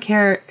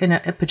Obamacare in a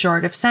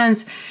pejorative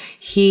sense.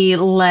 He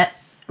let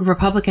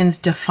Republicans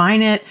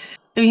define it.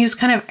 I mean, he was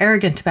kind of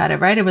arrogant about it,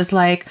 right? It was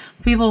like,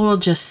 people will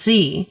just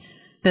see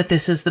that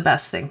this is the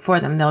best thing for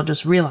them. They'll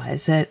just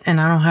realize it,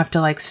 and I don't have to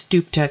like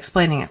stoop to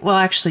explaining it. Well,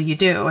 actually you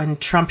do. And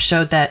Trump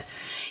showed that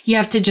you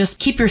have to just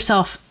keep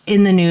yourself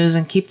in the news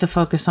and keep the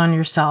focus on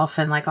yourself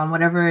and like on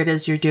whatever it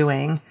is you're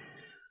doing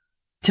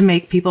to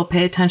make people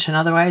pay attention.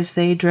 Otherwise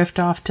they drift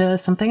off to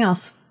something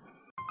else.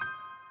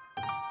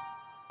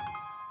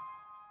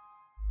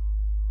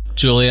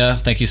 Julia,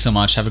 thank you so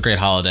much. Have a great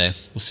holiday.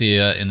 We'll see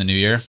you in the new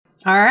year.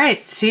 All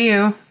right. See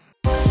you.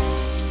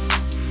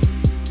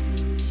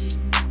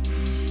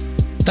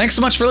 Thanks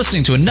so much for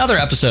listening to another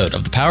episode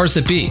of The Powers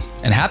That Be,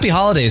 and happy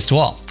holidays to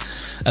all.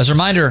 As a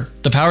reminder,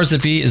 The Powers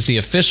That Be is the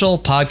official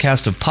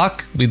podcast of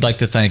Puck. We'd like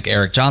to thank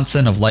Eric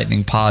Johnson of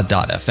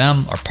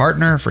lightningpod.fm, our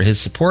partner, for his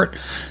support.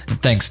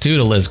 And thanks too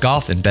to Liz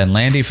Goff and Ben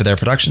Landy for their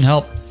production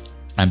help.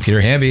 I'm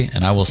Peter Hamby,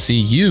 and I will see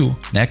you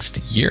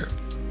next year.